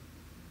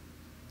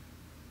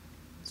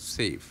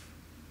 Save.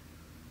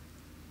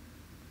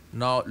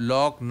 Now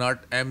lock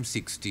nut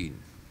M16.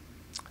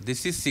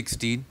 This is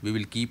 16. We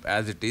will keep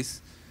as it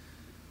is.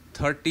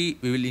 30.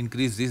 We will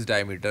increase this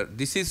diameter.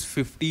 This is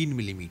 15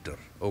 millimeter.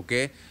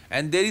 Okay.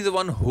 And there is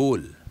one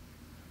hole.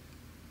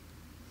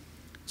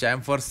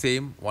 Chamfer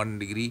same 1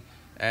 degree.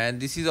 And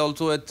this is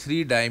also a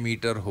 3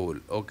 diameter hole.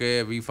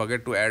 Okay. We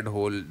forget to add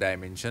hole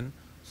dimension.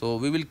 So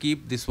we will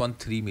keep this one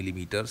 3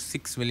 millimeter.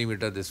 6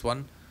 millimeter this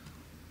one.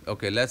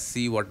 Okay. Let's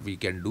see what we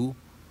can do.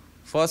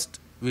 First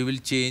we will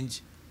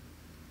change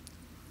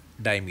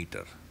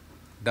diameter.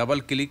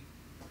 Double click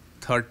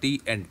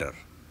 30, enter.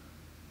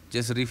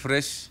 Just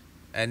refresh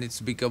and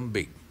it's become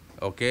big.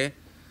 Okay.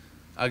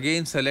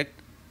 Again select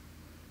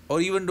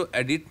or even to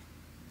edit,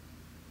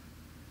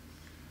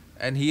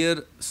 and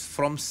here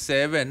from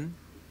 7,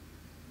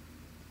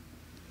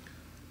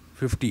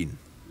 15.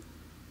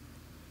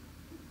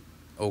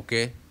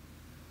 Okay.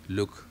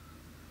 Look.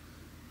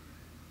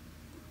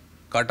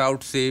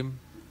 Cutout same,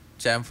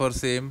 chamfer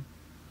same,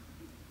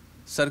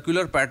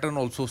 circular pattern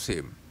also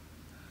same,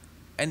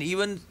 and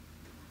even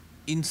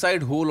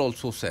inside hole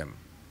also same.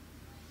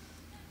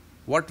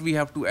 What we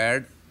have to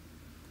add?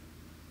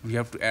 We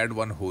have to add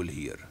one hole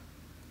here.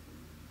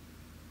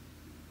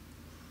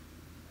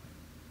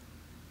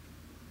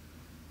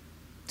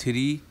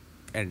 Three,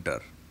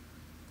 enter.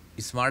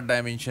 Smart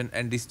dimension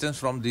and distance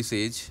from this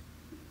edge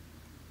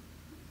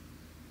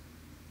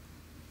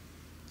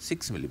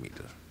 6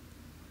 millimeter.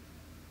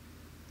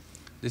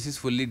 This is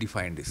fully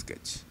defined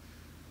sketch.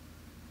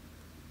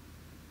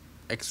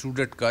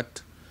 Extruded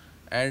cut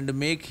and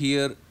make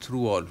here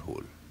through all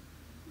hole.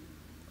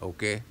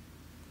 Okay.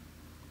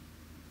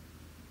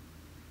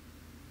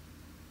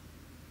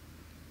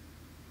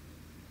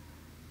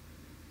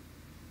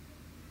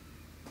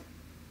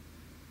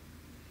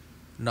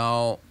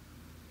 Now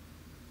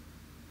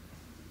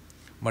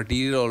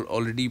material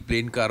already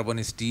plain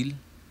carbon steel.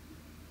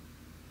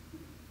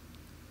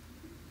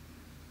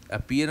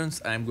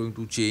 Appearance I am going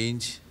to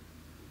change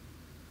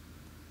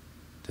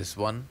this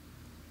one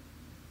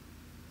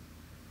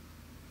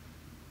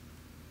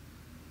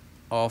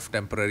of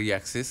temporary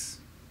axis.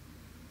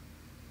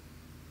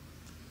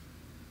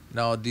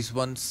 Now this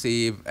one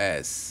save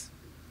as.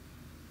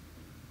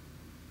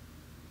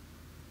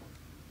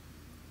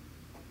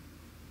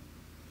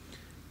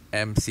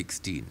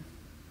 M16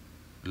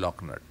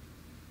 lock nut.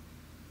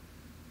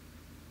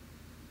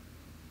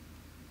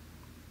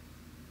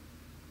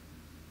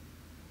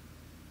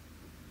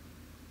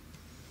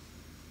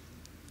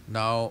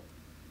 Now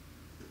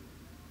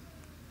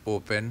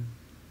open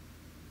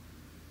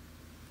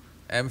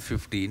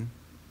M15.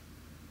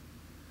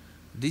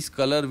 This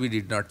color we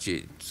did not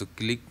change, so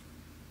click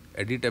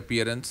edit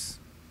appearance,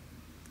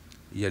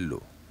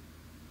 yellow,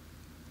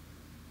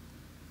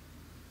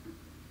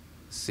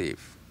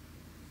 save.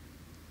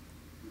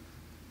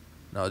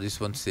 Now this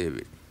one, save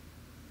it.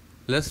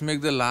 Let's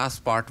make the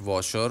last part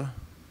washer.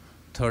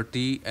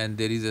 30, and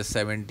there is a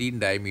 17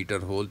 diameter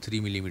hole, 3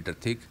 millimeter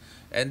thick,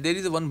 and there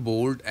is one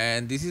bolt,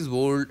 and this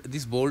bolt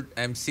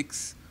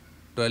M6,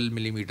 12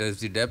 millimeters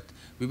the depth.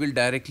 We will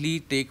directly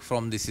take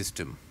from the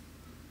system.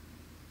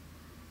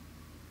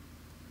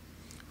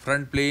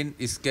 Front plane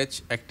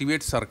sketch,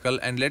 activate circle,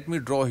 and let me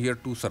draw here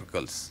 2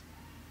 circles.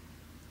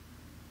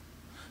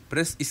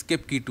 Press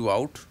escape key to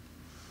out.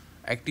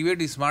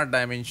 Activate smart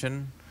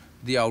dimension,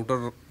 the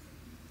outer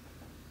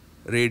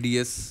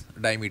radius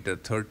diameter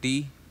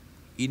 30,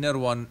 inner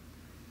one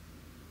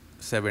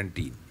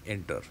 17,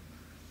 enter.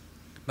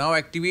 Now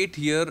activate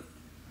here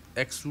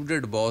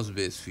extruded boss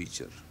base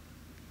feature.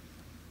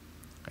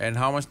 And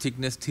how much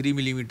thickness? 3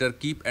 millimeter.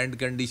 Keep end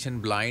condition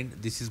blind.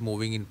 This is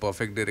moving in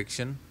perfect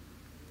direction.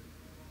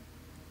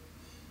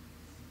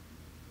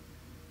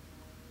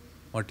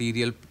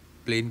 Material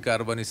plain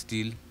carbon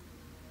steel.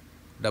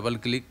 Double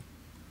click.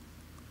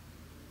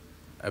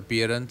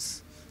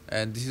 Appearance,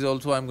 and this is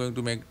also I am going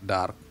to make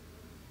dark.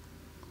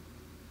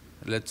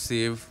 Let's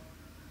save.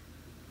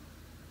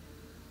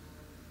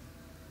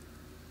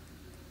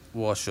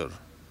 Washer.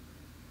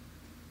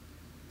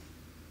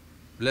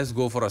 Let's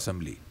go for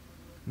assembly.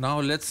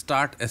 Now let's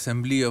start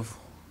assembly of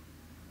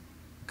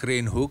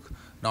crane hook.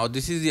 Now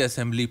this is the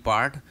assembly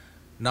part.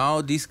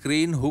 Now this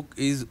crane hook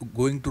is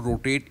going to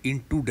rotate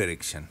in 2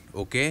 directions.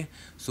 Okay,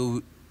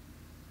 so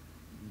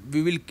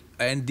we will,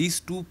 and these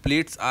 2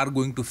 plates are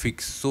going to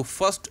fix. So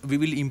first we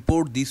will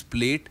import this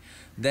plate,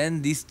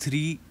 then these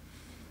 3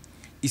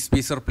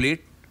 spacer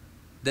plate,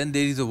 then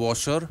there is a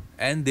washer,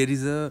 and there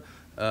is a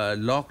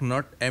lock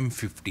nut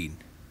M15.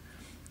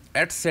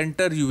 At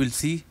center you will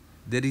see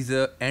there is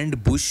a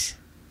end bush.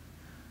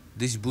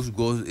 This bush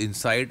goes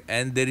inside,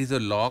 and there is a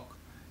lock,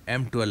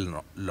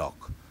 M12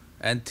 lock,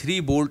 and 3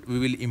 bolt we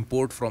will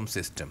import from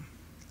system,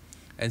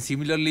 and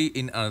similarly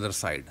in another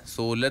side.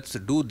 So let's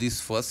do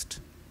this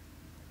first.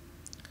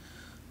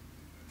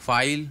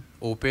 File,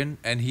 open,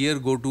 and here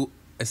go to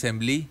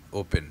assembly,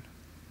 open.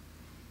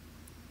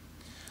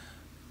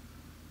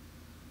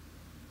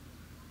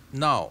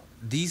 Now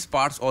these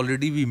parts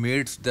already we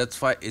made,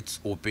 that's why it's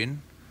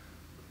open.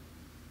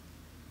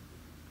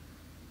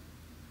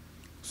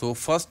 So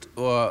first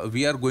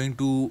we are going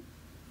to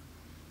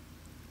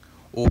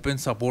open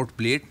support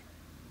plate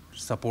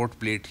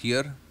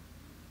here,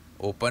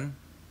 open.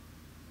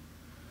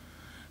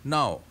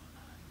 Now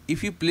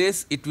if you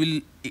place, it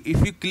will,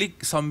 if you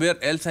click somewhere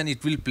else and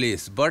it will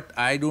place, but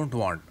I don't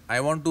want,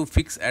 I want to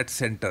fix at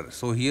center.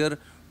 So here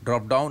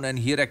drop down and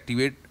here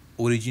activate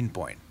origin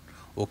point.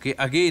 Okay,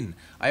 again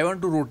I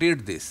want to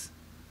rotate this.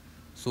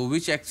 So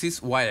which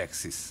axis? Y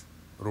axis.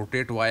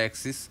 Rotate Y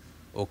axis.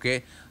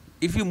 Okay,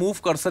 if you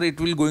move cursor, it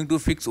will going to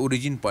fix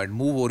origin point.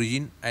 Move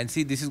origin, and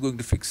see this is going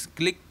to fix.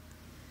 Click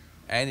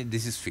and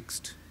this is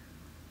fixed.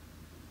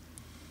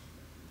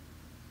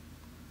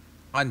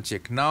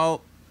 Uncheck.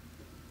 Now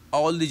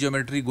all the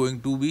geometry going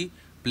to be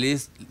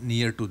placed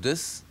near to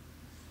this.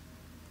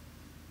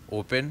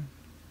 Open.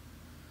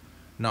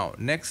 Now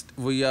next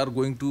we are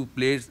going to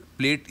place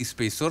plate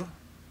spacer.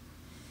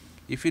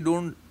 If you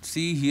don't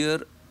see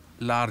here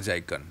large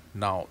icon,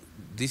 now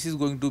this is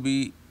going to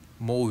be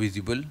more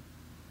visible.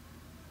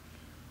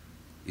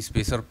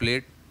 Spacer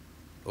plate.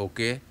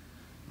 Okay,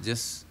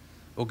 just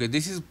okay,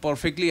 this is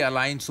perfectly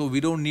aligned, so we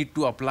don't need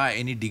to apply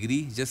any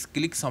degree. Just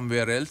click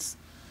somewhere else.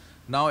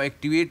 Now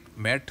activate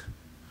matte.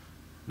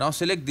 Now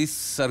select this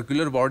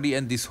circular body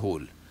and this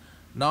hole.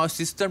 Now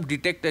system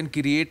detect and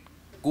create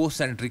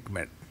concentric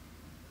matte.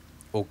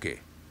 Okay,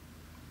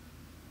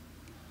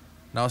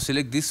 now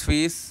select this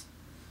face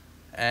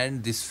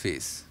and this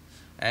face,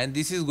 and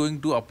this is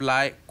going to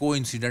apply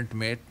coincident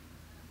matte.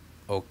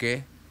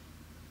 Okay,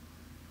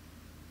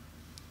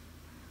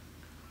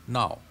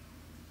 now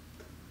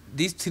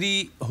these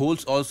three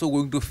holes also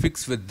going to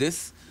fix with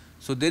this.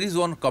 So there is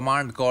one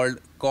command called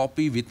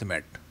copy with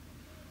matte.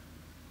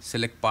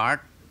 Select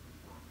part.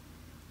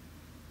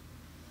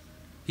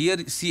 Here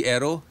see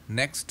arrow.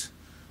 Next,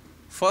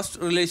 first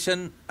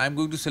relation I am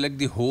going to select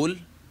the hole.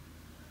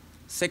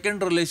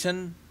 Second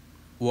relation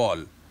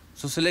wall.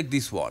 So select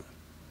this wall.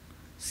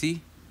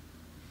 See,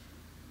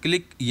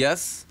 click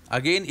yes.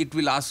 Again it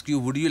will ask you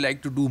would you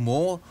like to do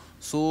more.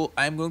 So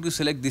I am going to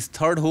select this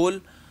third hole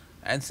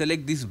and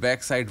select this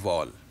backside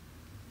wall.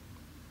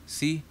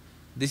 See,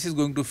 this is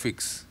going to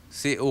fix.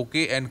 Say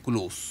OK and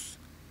close.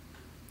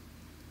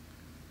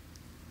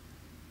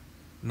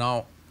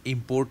 Now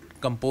import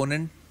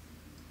component.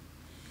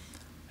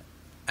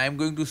 I am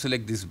going to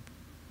select this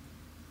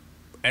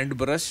end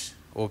brush.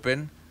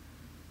 Open.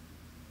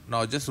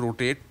 Now just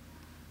rotate.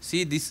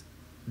 See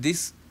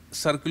this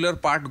circular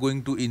part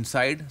going to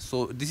inside.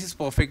 So this is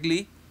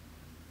perfectly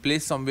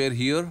placed somewhere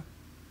here.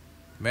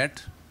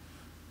 Matte.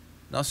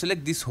 Now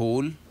select this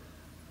hole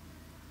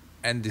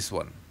and this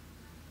one.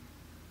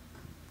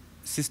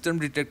 System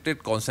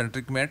detected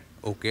concentric matte.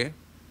 Okay.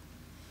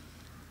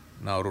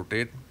 Now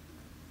rotate.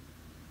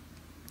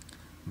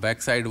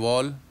 Backside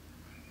wall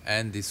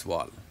and this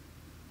wall.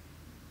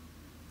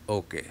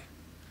 Okay.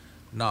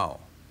 Now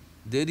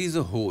there is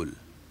a hole.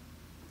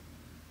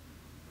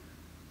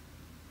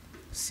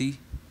 See,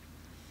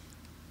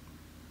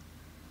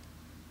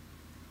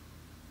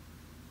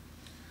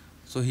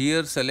 so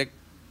here select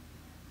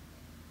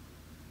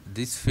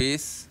this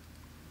face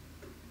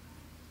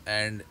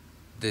and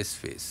this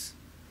face.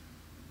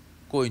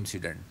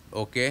 Coincident.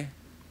 Okay,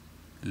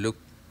 look,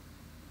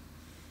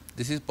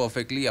 this is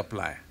perfectly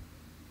applied.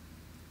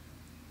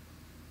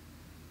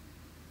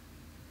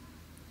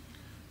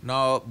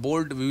 Now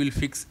bolt we will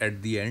fix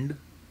at the end.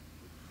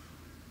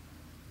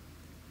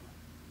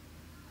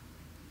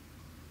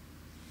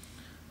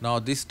 Now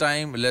this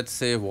time let's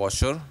say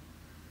washer.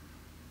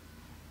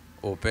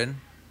 Open.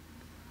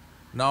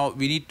 Now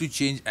we need to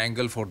change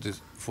angle for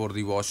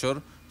the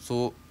washer.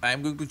 So I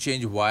am going to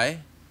change Y.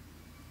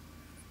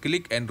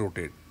 Click and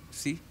rotate.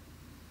 See,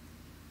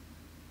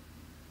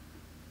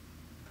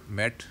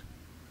 matte.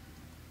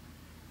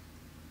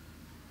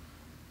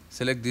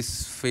 Select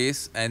this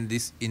face and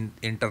this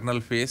internal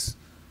face.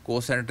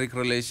 Concentric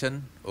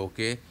relation.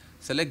 Okay.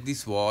 Select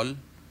this wall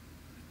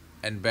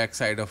and back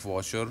side of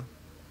washer.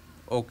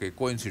 Okay,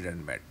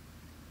 coincident matte.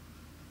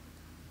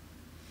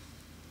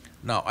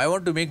 Now I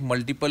want to make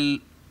multiple.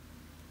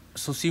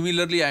 So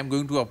similarly I am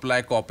going to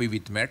apply copy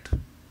with matte.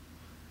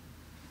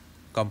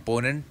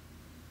 Component.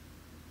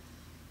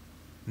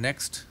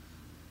 Next,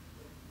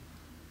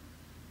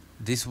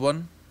 this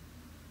one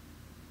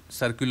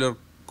circular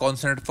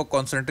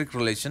concentric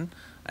relation.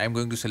 I am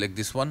going to select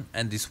this one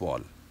and this wall.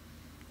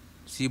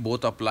 See,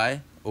 both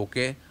apply.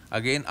 Okay.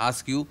 Again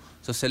ask you,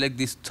 so select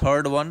this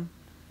third one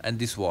and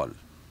this wall.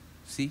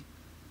 See.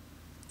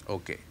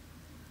 Okay.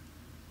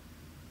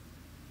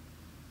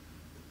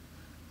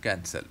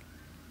 Cancel.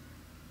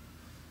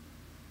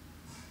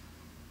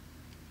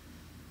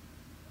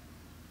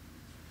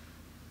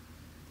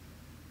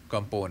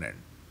 Component.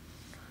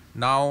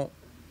 Now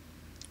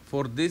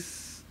for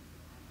this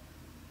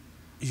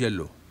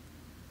yellow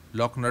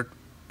lock nut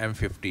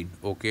M15.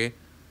 Okay.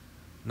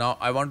 Now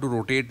I want to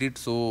rotate it,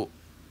 so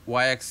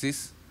Y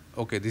axis.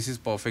 Okay, this is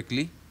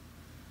perfectly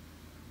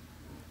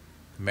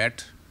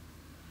matte.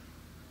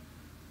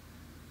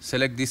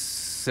 Select this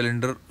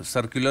cylinder,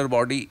 circular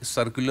body,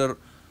 circular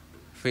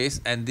face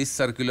and this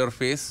circular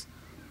face.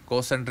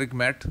 Concentric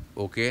matte.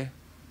 Okay.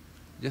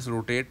 Just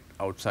rotate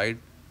outside.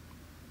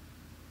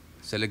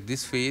 Select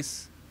this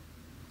face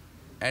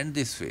and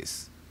this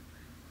face.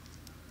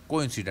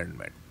 Coincident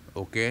matte.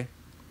 Okay.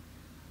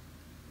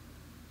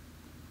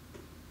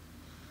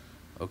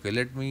 Okay,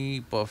 let me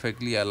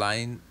perfectly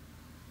align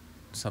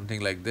something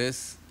like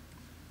this.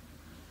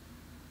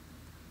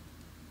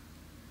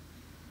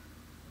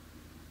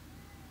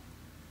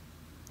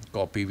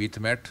 Copy with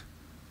matte.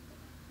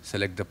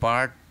 Select the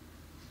part.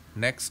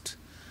 Next.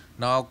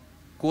 Now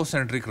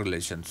concentric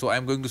relation. So I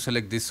am going to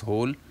select this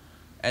hole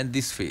and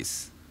this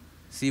face.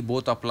 See,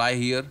 both apply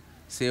here.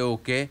 say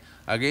OK.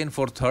 Again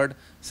for third,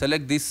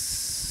 select this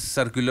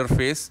circular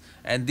face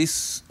and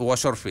this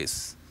washer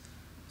face.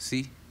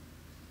 See,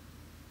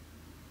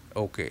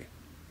 OK.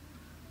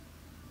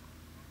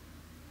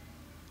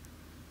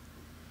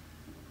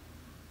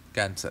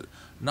 Cancel.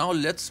 Now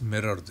let's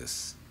mirror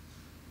this.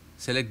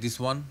 Select this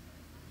one,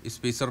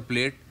 spacer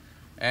plate,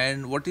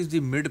 and what is the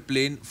mid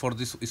plane for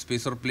this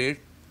spacer plate?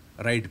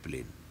 Right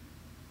plane.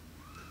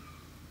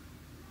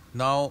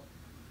 Now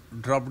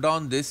drop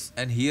down this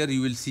and here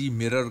you will see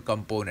mirror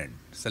component.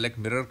 Select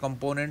mirror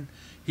component.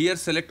 Here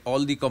select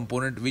all the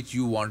component which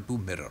you want to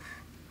mirror.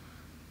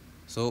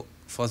 So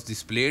first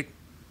this plate,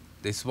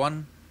 this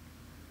one,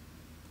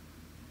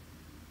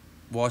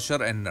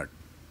 washer and nut.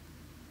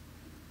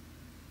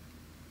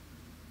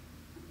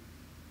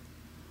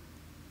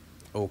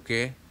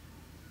 OK.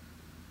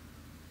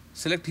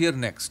 Select here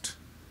next.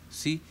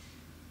 See,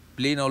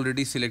 plane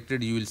already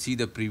selected. You will see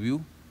the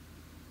preview.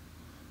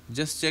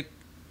 Just check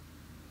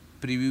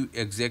preview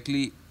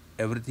exactly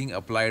everything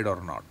applied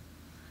or not.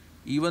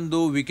 Even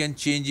though we can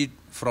change it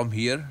from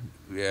here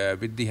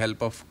with the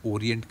help of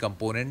orient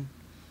component.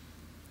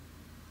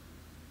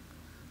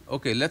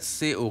 Okay, let's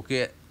say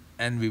OK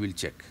and we will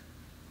check.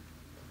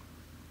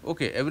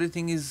 Okay,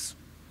 everything is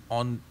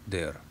on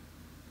there.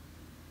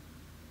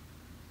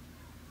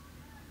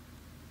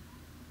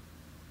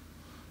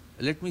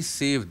 Let me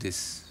save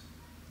this.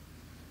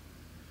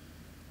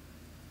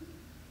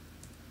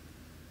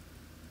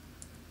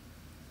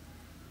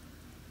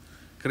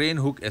 Crane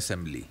hook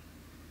assembly.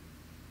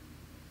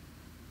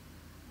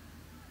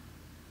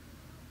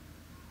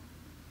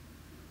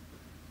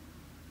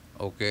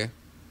 Okay.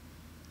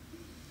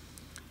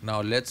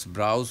 Now let's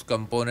browse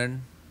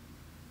component.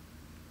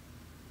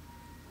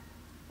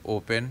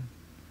 Open.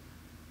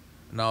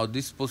 Now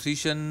this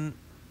position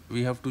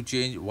we have to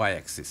change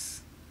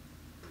y-axis.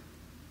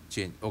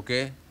 Change.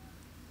 Okay.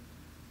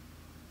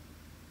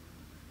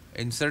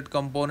 Insert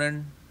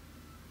component.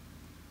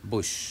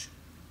 Bush.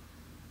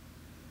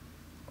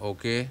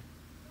 Okay.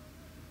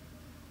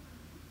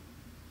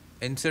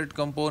 Insert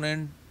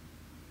component.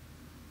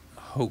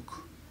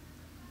 Hook.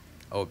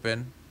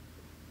 Open.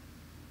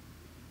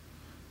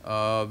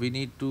 We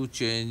need to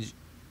change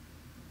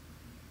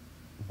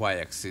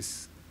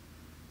y-axis.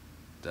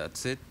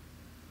 That's it.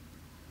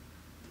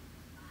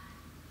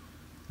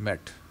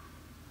 Met.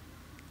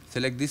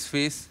 Select this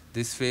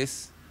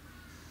face,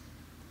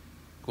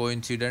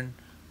 coincident.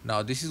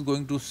 Now this is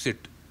going to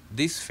sit.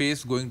 This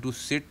face going to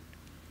sit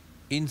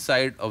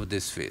inside of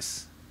this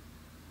face.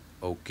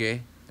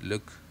 Okay,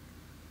 look.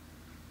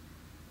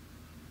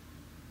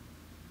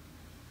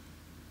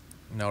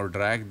 Now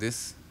drag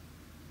this.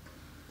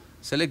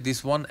 Select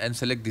this one and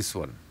select this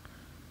one.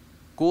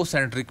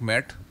 Concentric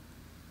mat.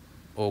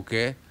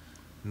 Okay.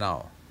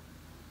 Now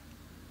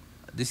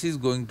this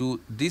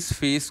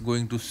face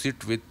going to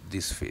sit with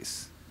this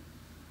face.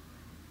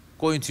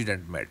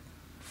 Coincident mat.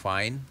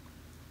 Fine.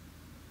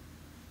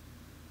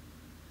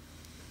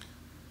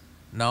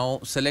 Now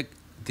select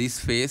this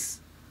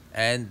face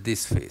and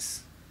this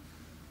face.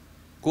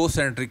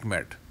 Concentric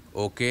mat.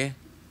 Okay.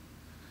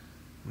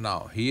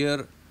 Now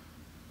here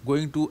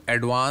going to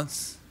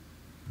advance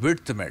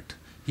width mat.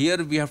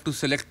 Here we have to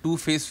select two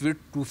face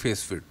width, two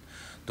face width.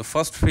 The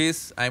first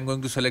face I am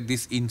going to select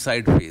this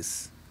inside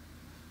face.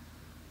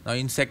 Now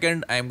in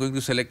second I am going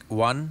to select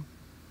 1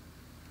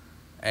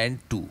 and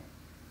 2.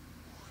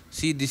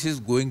 See, this is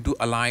going to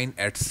align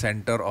at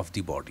center of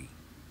the body.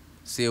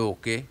 Say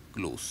OK,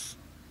 close.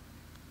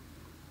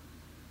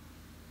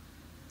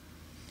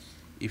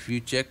 If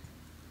you check,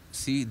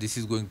 see, this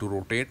is going to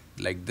rotate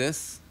like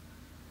this.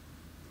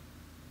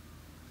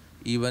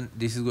 Even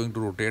this is going to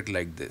rotate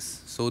like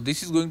this. So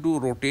this is going to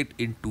rotate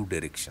in two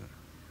directions.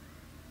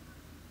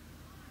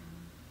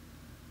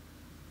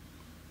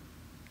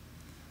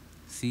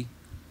 See.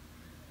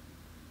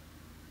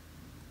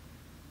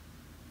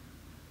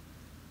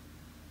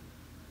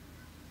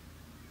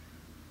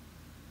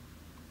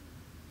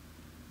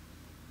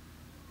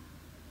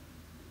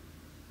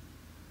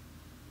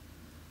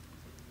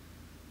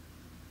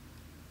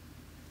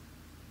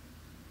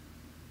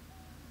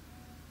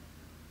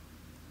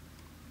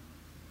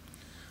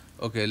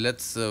 Okay,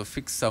 let's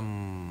fix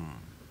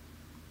some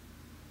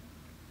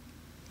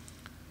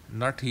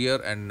nut here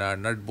and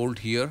nut bolt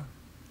here.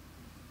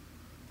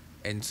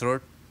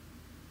 Insert.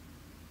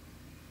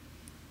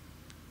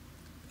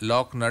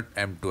 Lock nut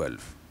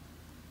M12.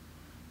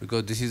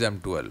 Because this is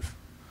M12.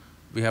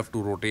 We have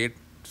to rotate.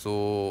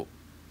 So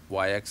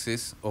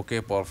y-axis.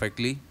 Okay,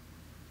 perfectly.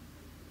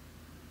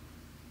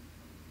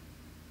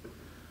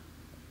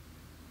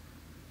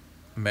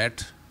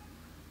 Mat.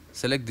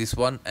 Select this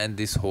one and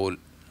this hole.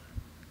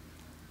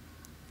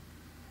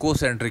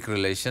 Concentric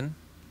relation.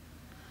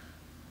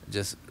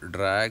 Just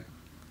drag,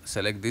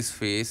 select this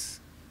face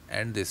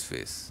and this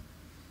face.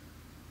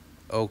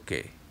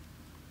 Okay.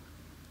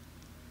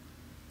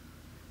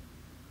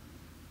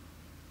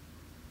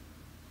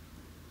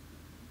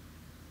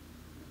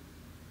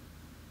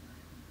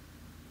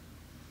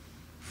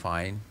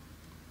 Fine.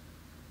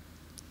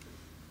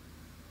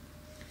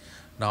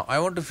 Now I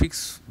want to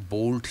fix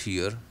bolt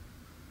here.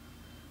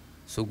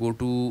 So go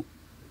to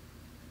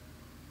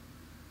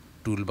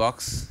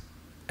toolbox,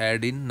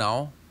 add in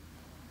now,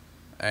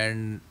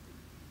 and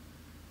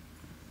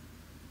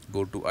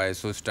go to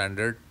ISO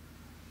standard,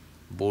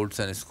 bolts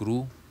and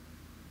screw,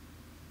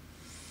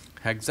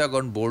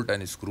 hexagon bolt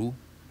and screw,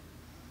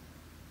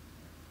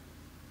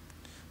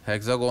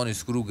 hexagon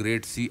screw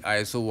grade C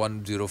ISO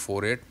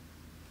 1048.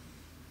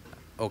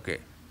 Okay,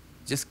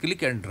 just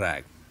click and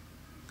drag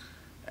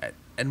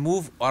and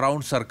move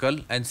around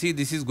circle, and see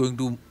this is going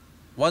to,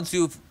 once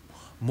you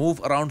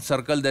move around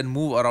circle, then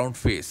move around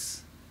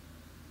face,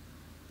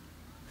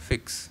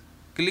 fix,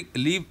 click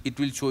leave, it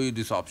will show you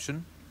this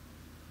option.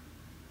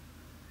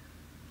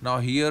 Now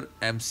here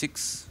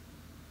M6.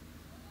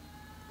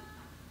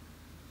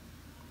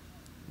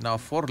 Now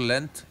for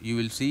length you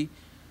will see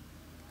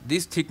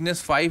this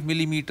thickness 5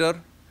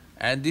 millimeter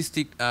and this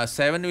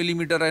 7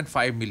 millimeter and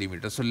 5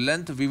 millimeter. So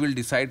length we will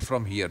decide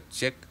from here.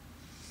 Check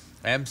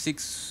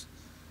M6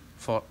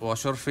 for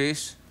washer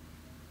face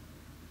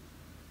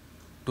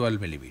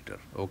 12 millimeter.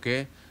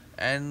 Okay,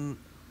 and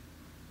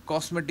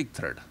cosmetic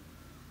thread.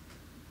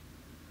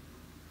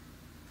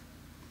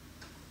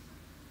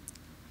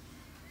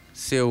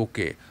 Say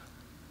OK.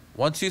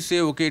 Once you say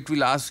OK, it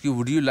will ask you,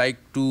 would you like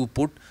to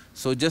put?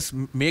 So just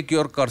make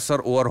your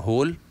cursor over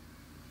hole.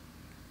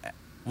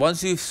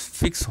 Once you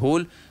fix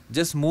hole,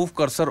 just move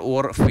cursor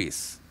over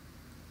face.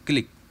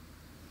 Click.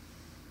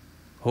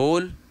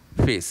 Hole,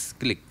 face,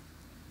 click.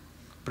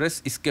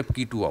 Press escape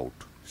key to out.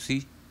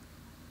 See?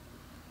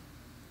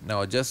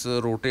 Now just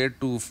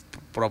rotate to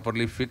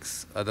properly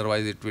fix,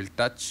 otherwise it will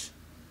touch.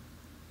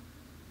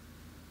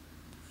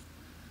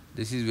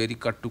 This is very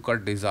cut to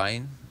cut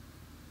design.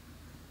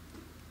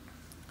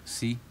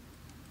 See?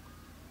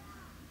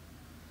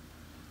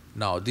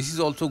 Now this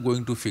is also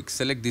going to fix.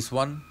 Select this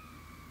one,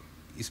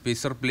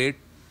 spacer plate,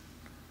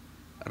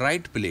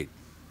 right plate,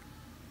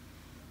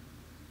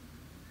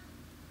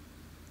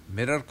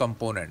 mirror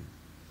component.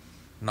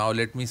 Now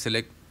let me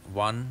select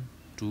 1,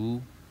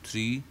 2,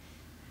 3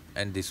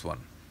 and this one.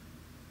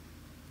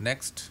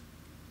 Next,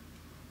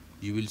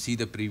 you will see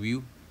the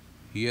preview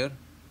here.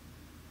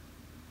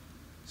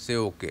 Say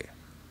OK.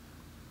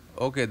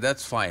 Okay,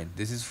 that's fine.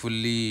 This is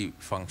fully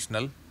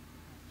functional.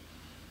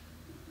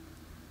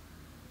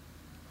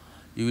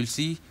 You will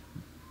see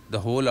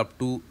the hole up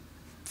to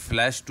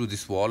flash to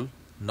this wall,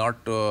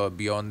 not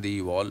beyond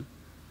the wall.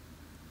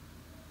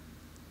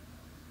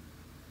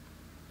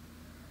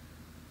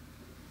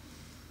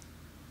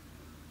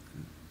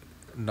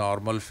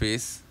 Normal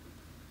face.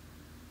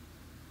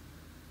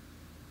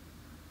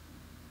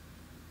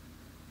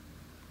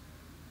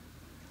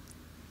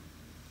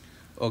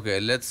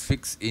 Okay, let's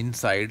fix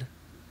inside.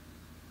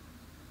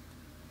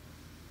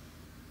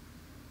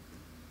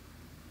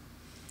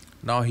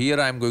 Now here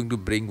I am going to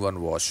bring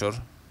one washer.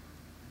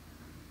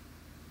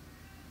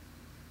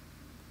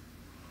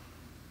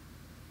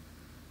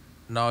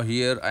 Now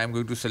here I am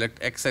going to select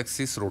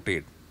x-axis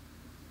rotate.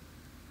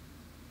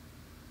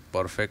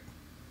 Perfect.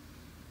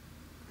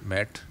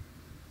 Met.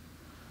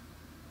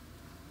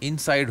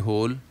 Inside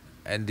hole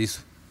and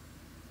this.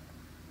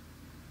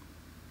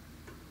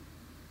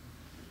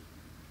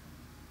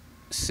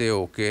 Say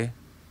OK.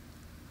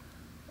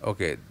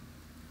 Okay.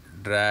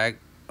 Drag.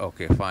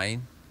 Okay,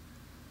 fine.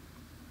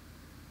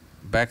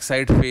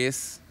 Backside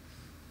face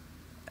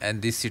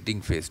and this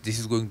sitting face. This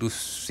is going to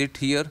sit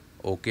here.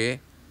 Okay.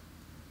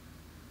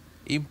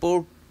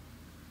 Import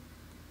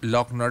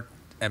lock nut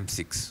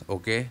M6.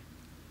 Okay.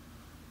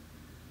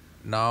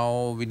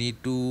 Now we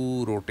need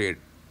to rotate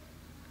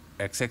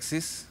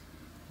x-axis.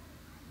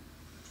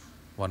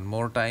 One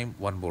more time.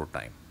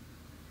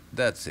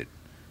 That's it.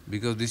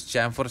 Because this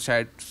chamfer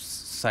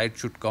side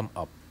should come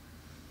up.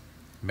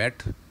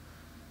 Met.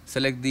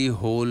 Select the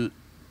hole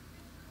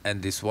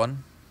and this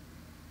one.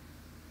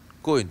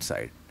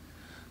 Coincide.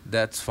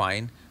 That's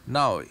fine.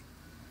 Now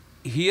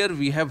here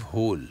we have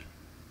hole.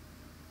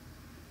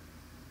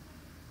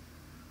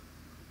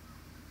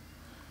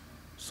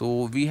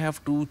 So we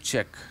have to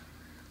check.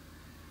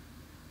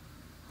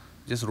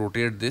 Just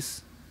rotate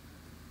this.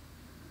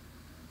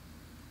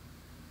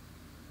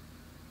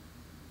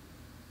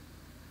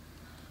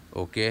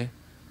 Okay.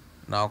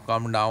 Now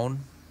come down.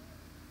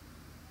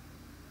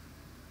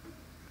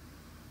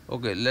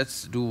 Okay,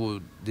 let's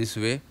do this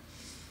way.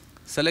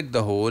 Select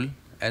the hole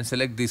and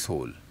select this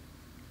hole.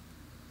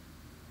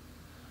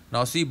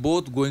 Now see,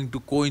 both going to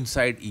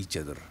coincide each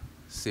other.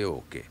 Say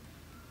OK.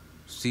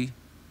 See,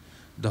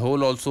 the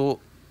hole also,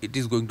 it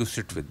is going to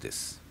sit with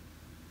this.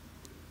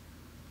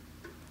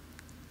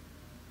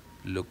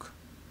 Look.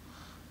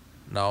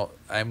 Now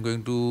I am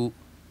going to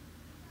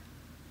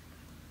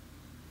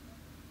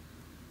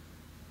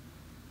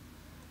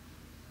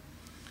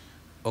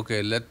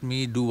okay, let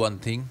me do one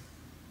thing.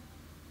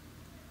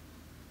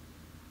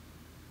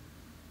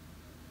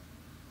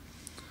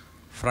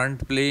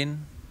 Front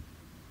plane,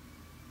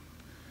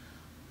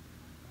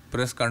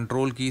 press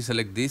Ctrl key,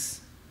 select this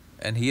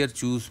and here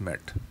choose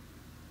Met.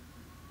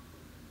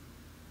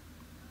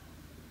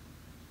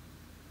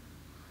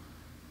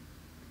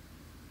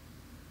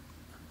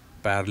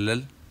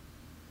 Parallel,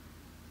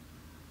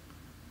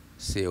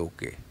 say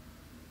OK.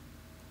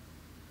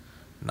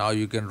 Now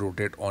you can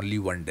rotate only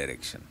one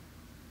direction.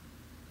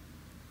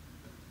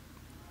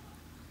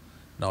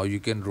 Now you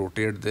can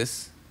rotate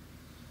this,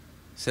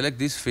 select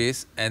this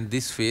face and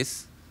this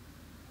face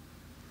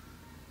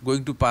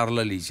going to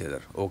parallel each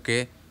other.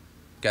 OK,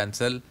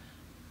 cancel.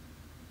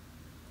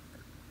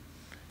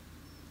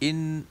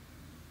 In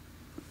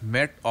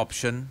matte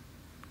option,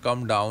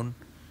 come down,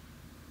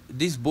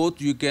 this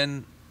both you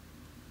can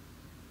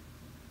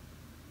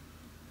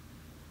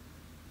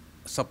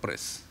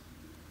suppress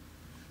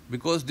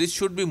because this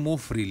should be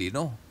moved freely,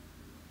 no?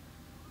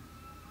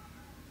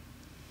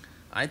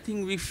 I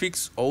think we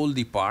fix all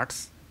the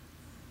parts.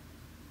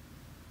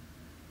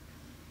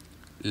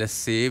 Let's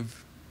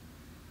save.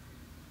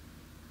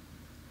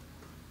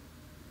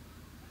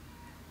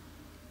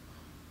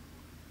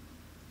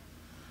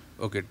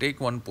 Okay, take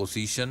one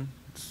position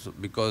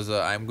because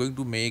I'm going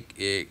to make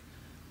a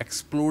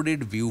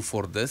exploded view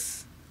for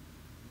this.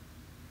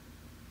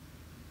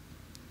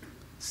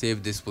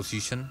 Save this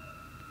position.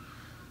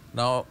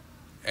 Now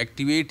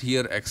activate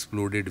here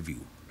exploded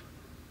view.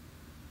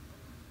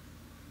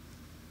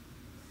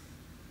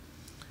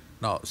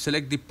 Now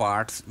select the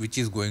parts which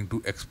is going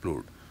to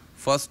explode.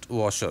 First,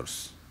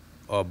 washers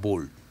or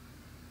bolt.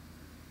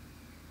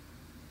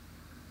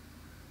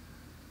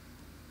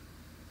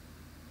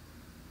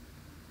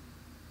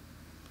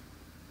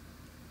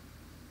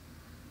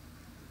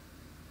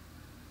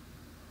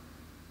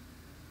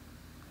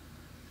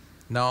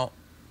 Now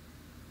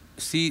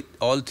see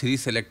all three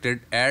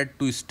selected, add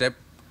to step,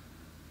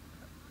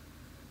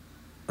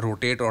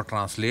 rotate or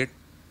translate,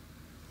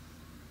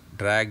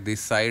 drag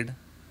this side.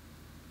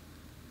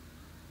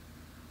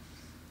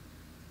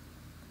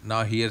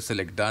 Now here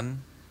select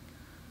done.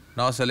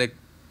 Now select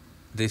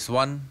this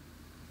one,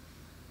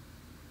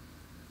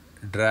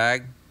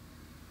 drag,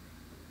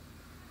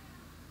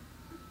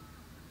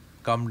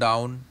 come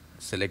down,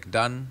 select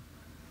done.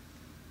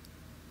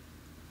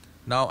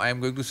 Now I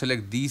am going to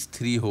select these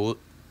three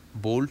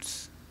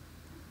bolts,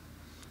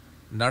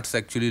 nuts,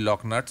 actually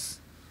lock nuts,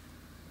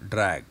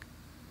 drag.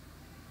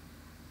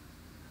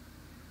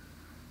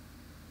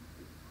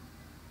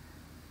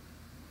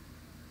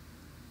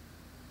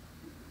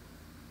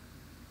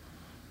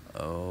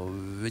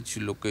 Which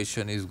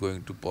location is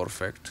going to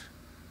perfect?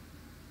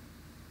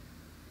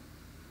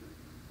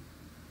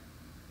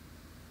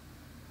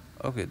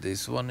 Okay,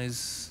 this one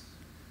is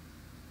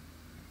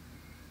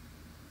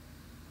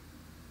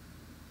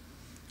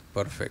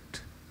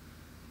perfect.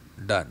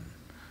 Done.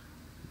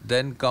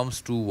 Then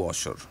comes to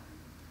washer.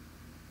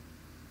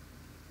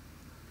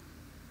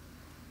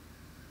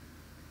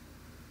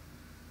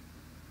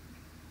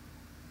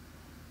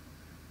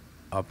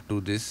 Up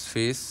to this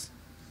face,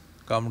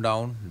 come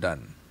down,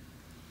 done.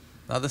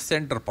 Now the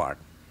center part,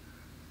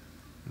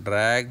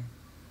 drag,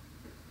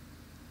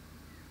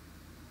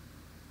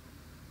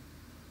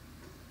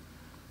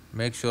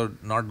 make sure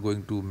not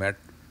going to met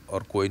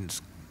or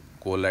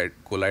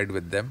collide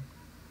with them.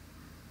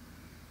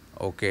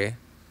 Okay,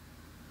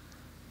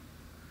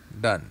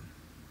 done.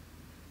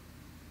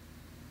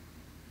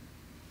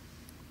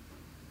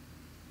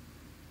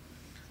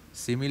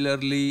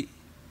 Similarly,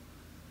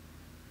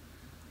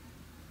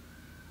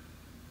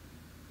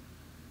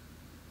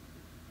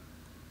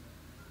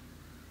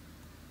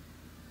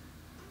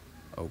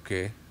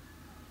 okay,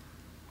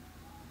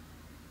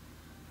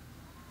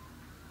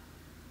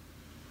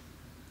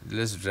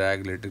 let's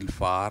drag little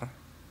far,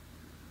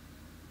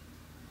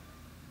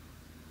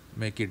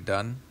 make it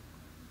done.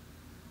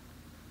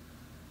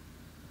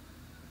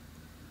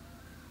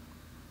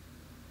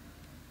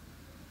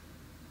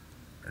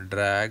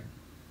 Drag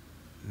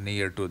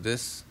near to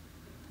this,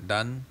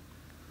 done.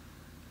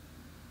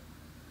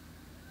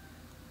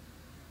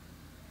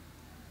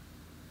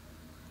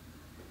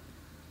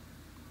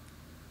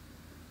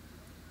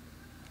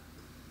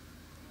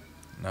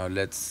 Now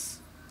let's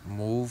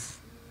move,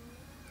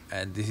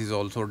 and this is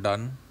also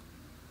done.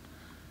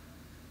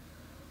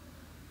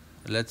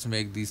 Let's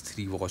make these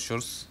three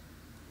washers.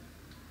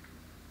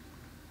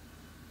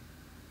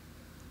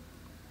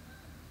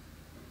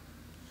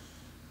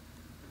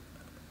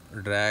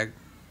 Drag,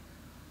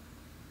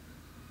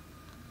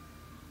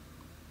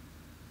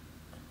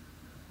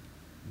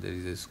 there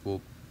is a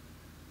scope,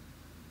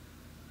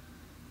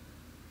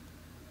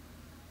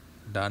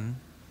 done.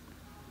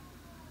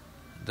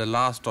 The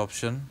last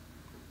option,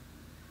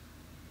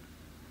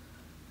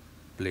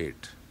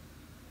 plate,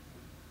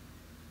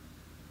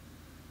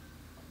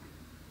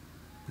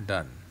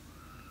 done.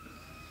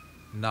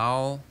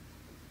 Now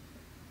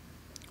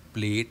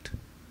plate,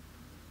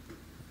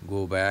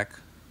 go back,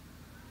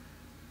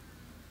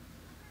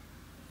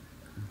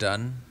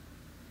 done.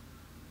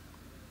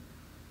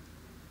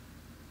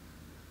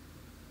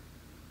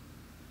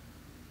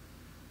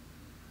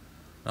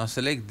 Now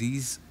select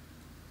these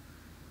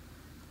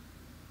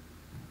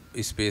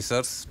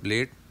spacers,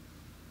 plate,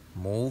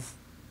 move,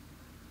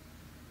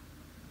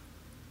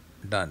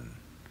 done.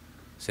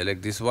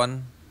 Select this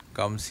one,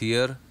 comes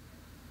here,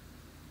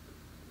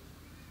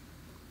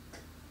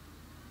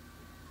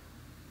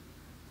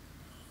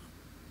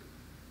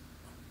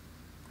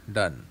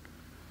 Done.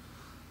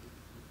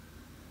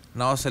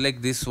 Now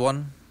select this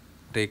one,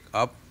 take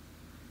up.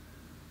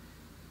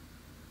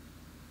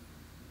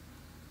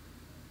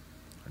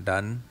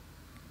 Done.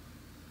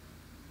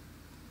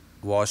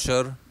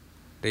 Washer,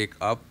 take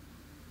up.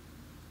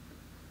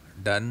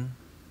 Done.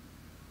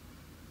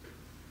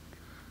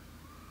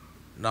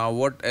 Now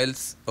what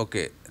else?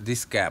 Okay,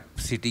 this cap,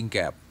 sitting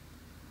cap.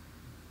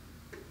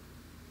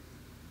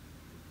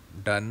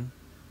 Done.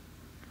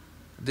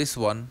 This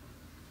one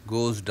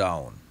goes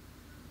down.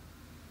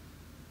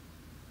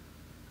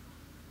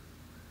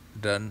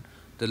 Done.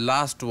 The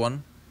last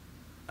one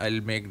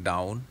I'll make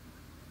down.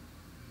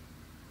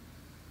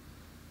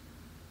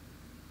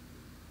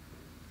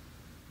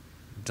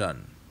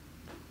 Done.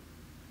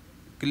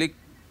 Click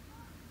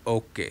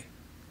OK.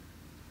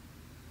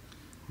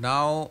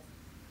 Now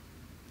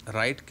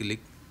right click,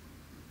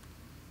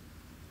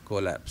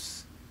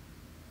 collapse.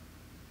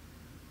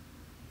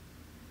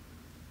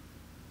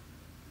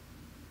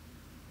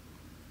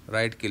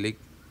 Right click,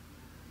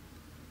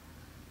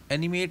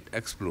 animate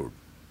explode.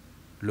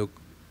 Look,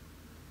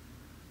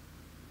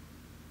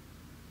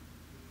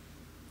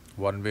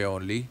 one way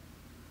only.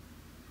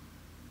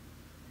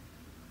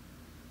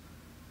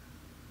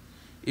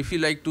 If you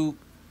like to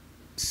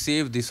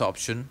save this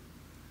option,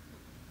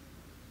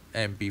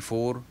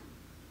 MP4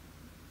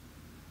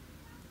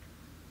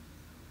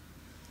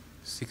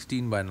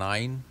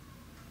 16:9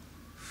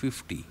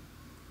 50.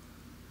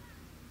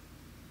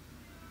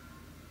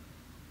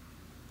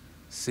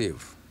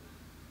 Save.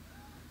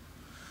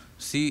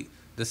 See,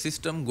 the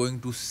system going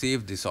to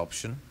save this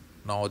option.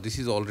 Now this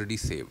is already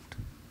saved.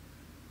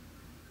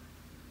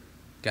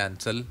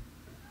 Cancel.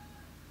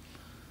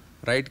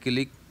 Right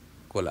click,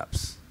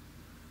 collapse.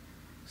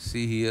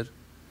 See here.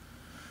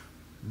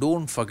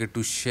 Don't forget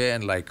to share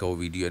and like our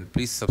video, and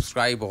please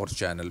subscribe our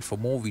channel for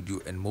more video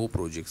and more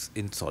projects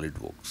in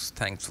SolidWorks.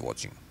 Thanks for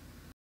watching.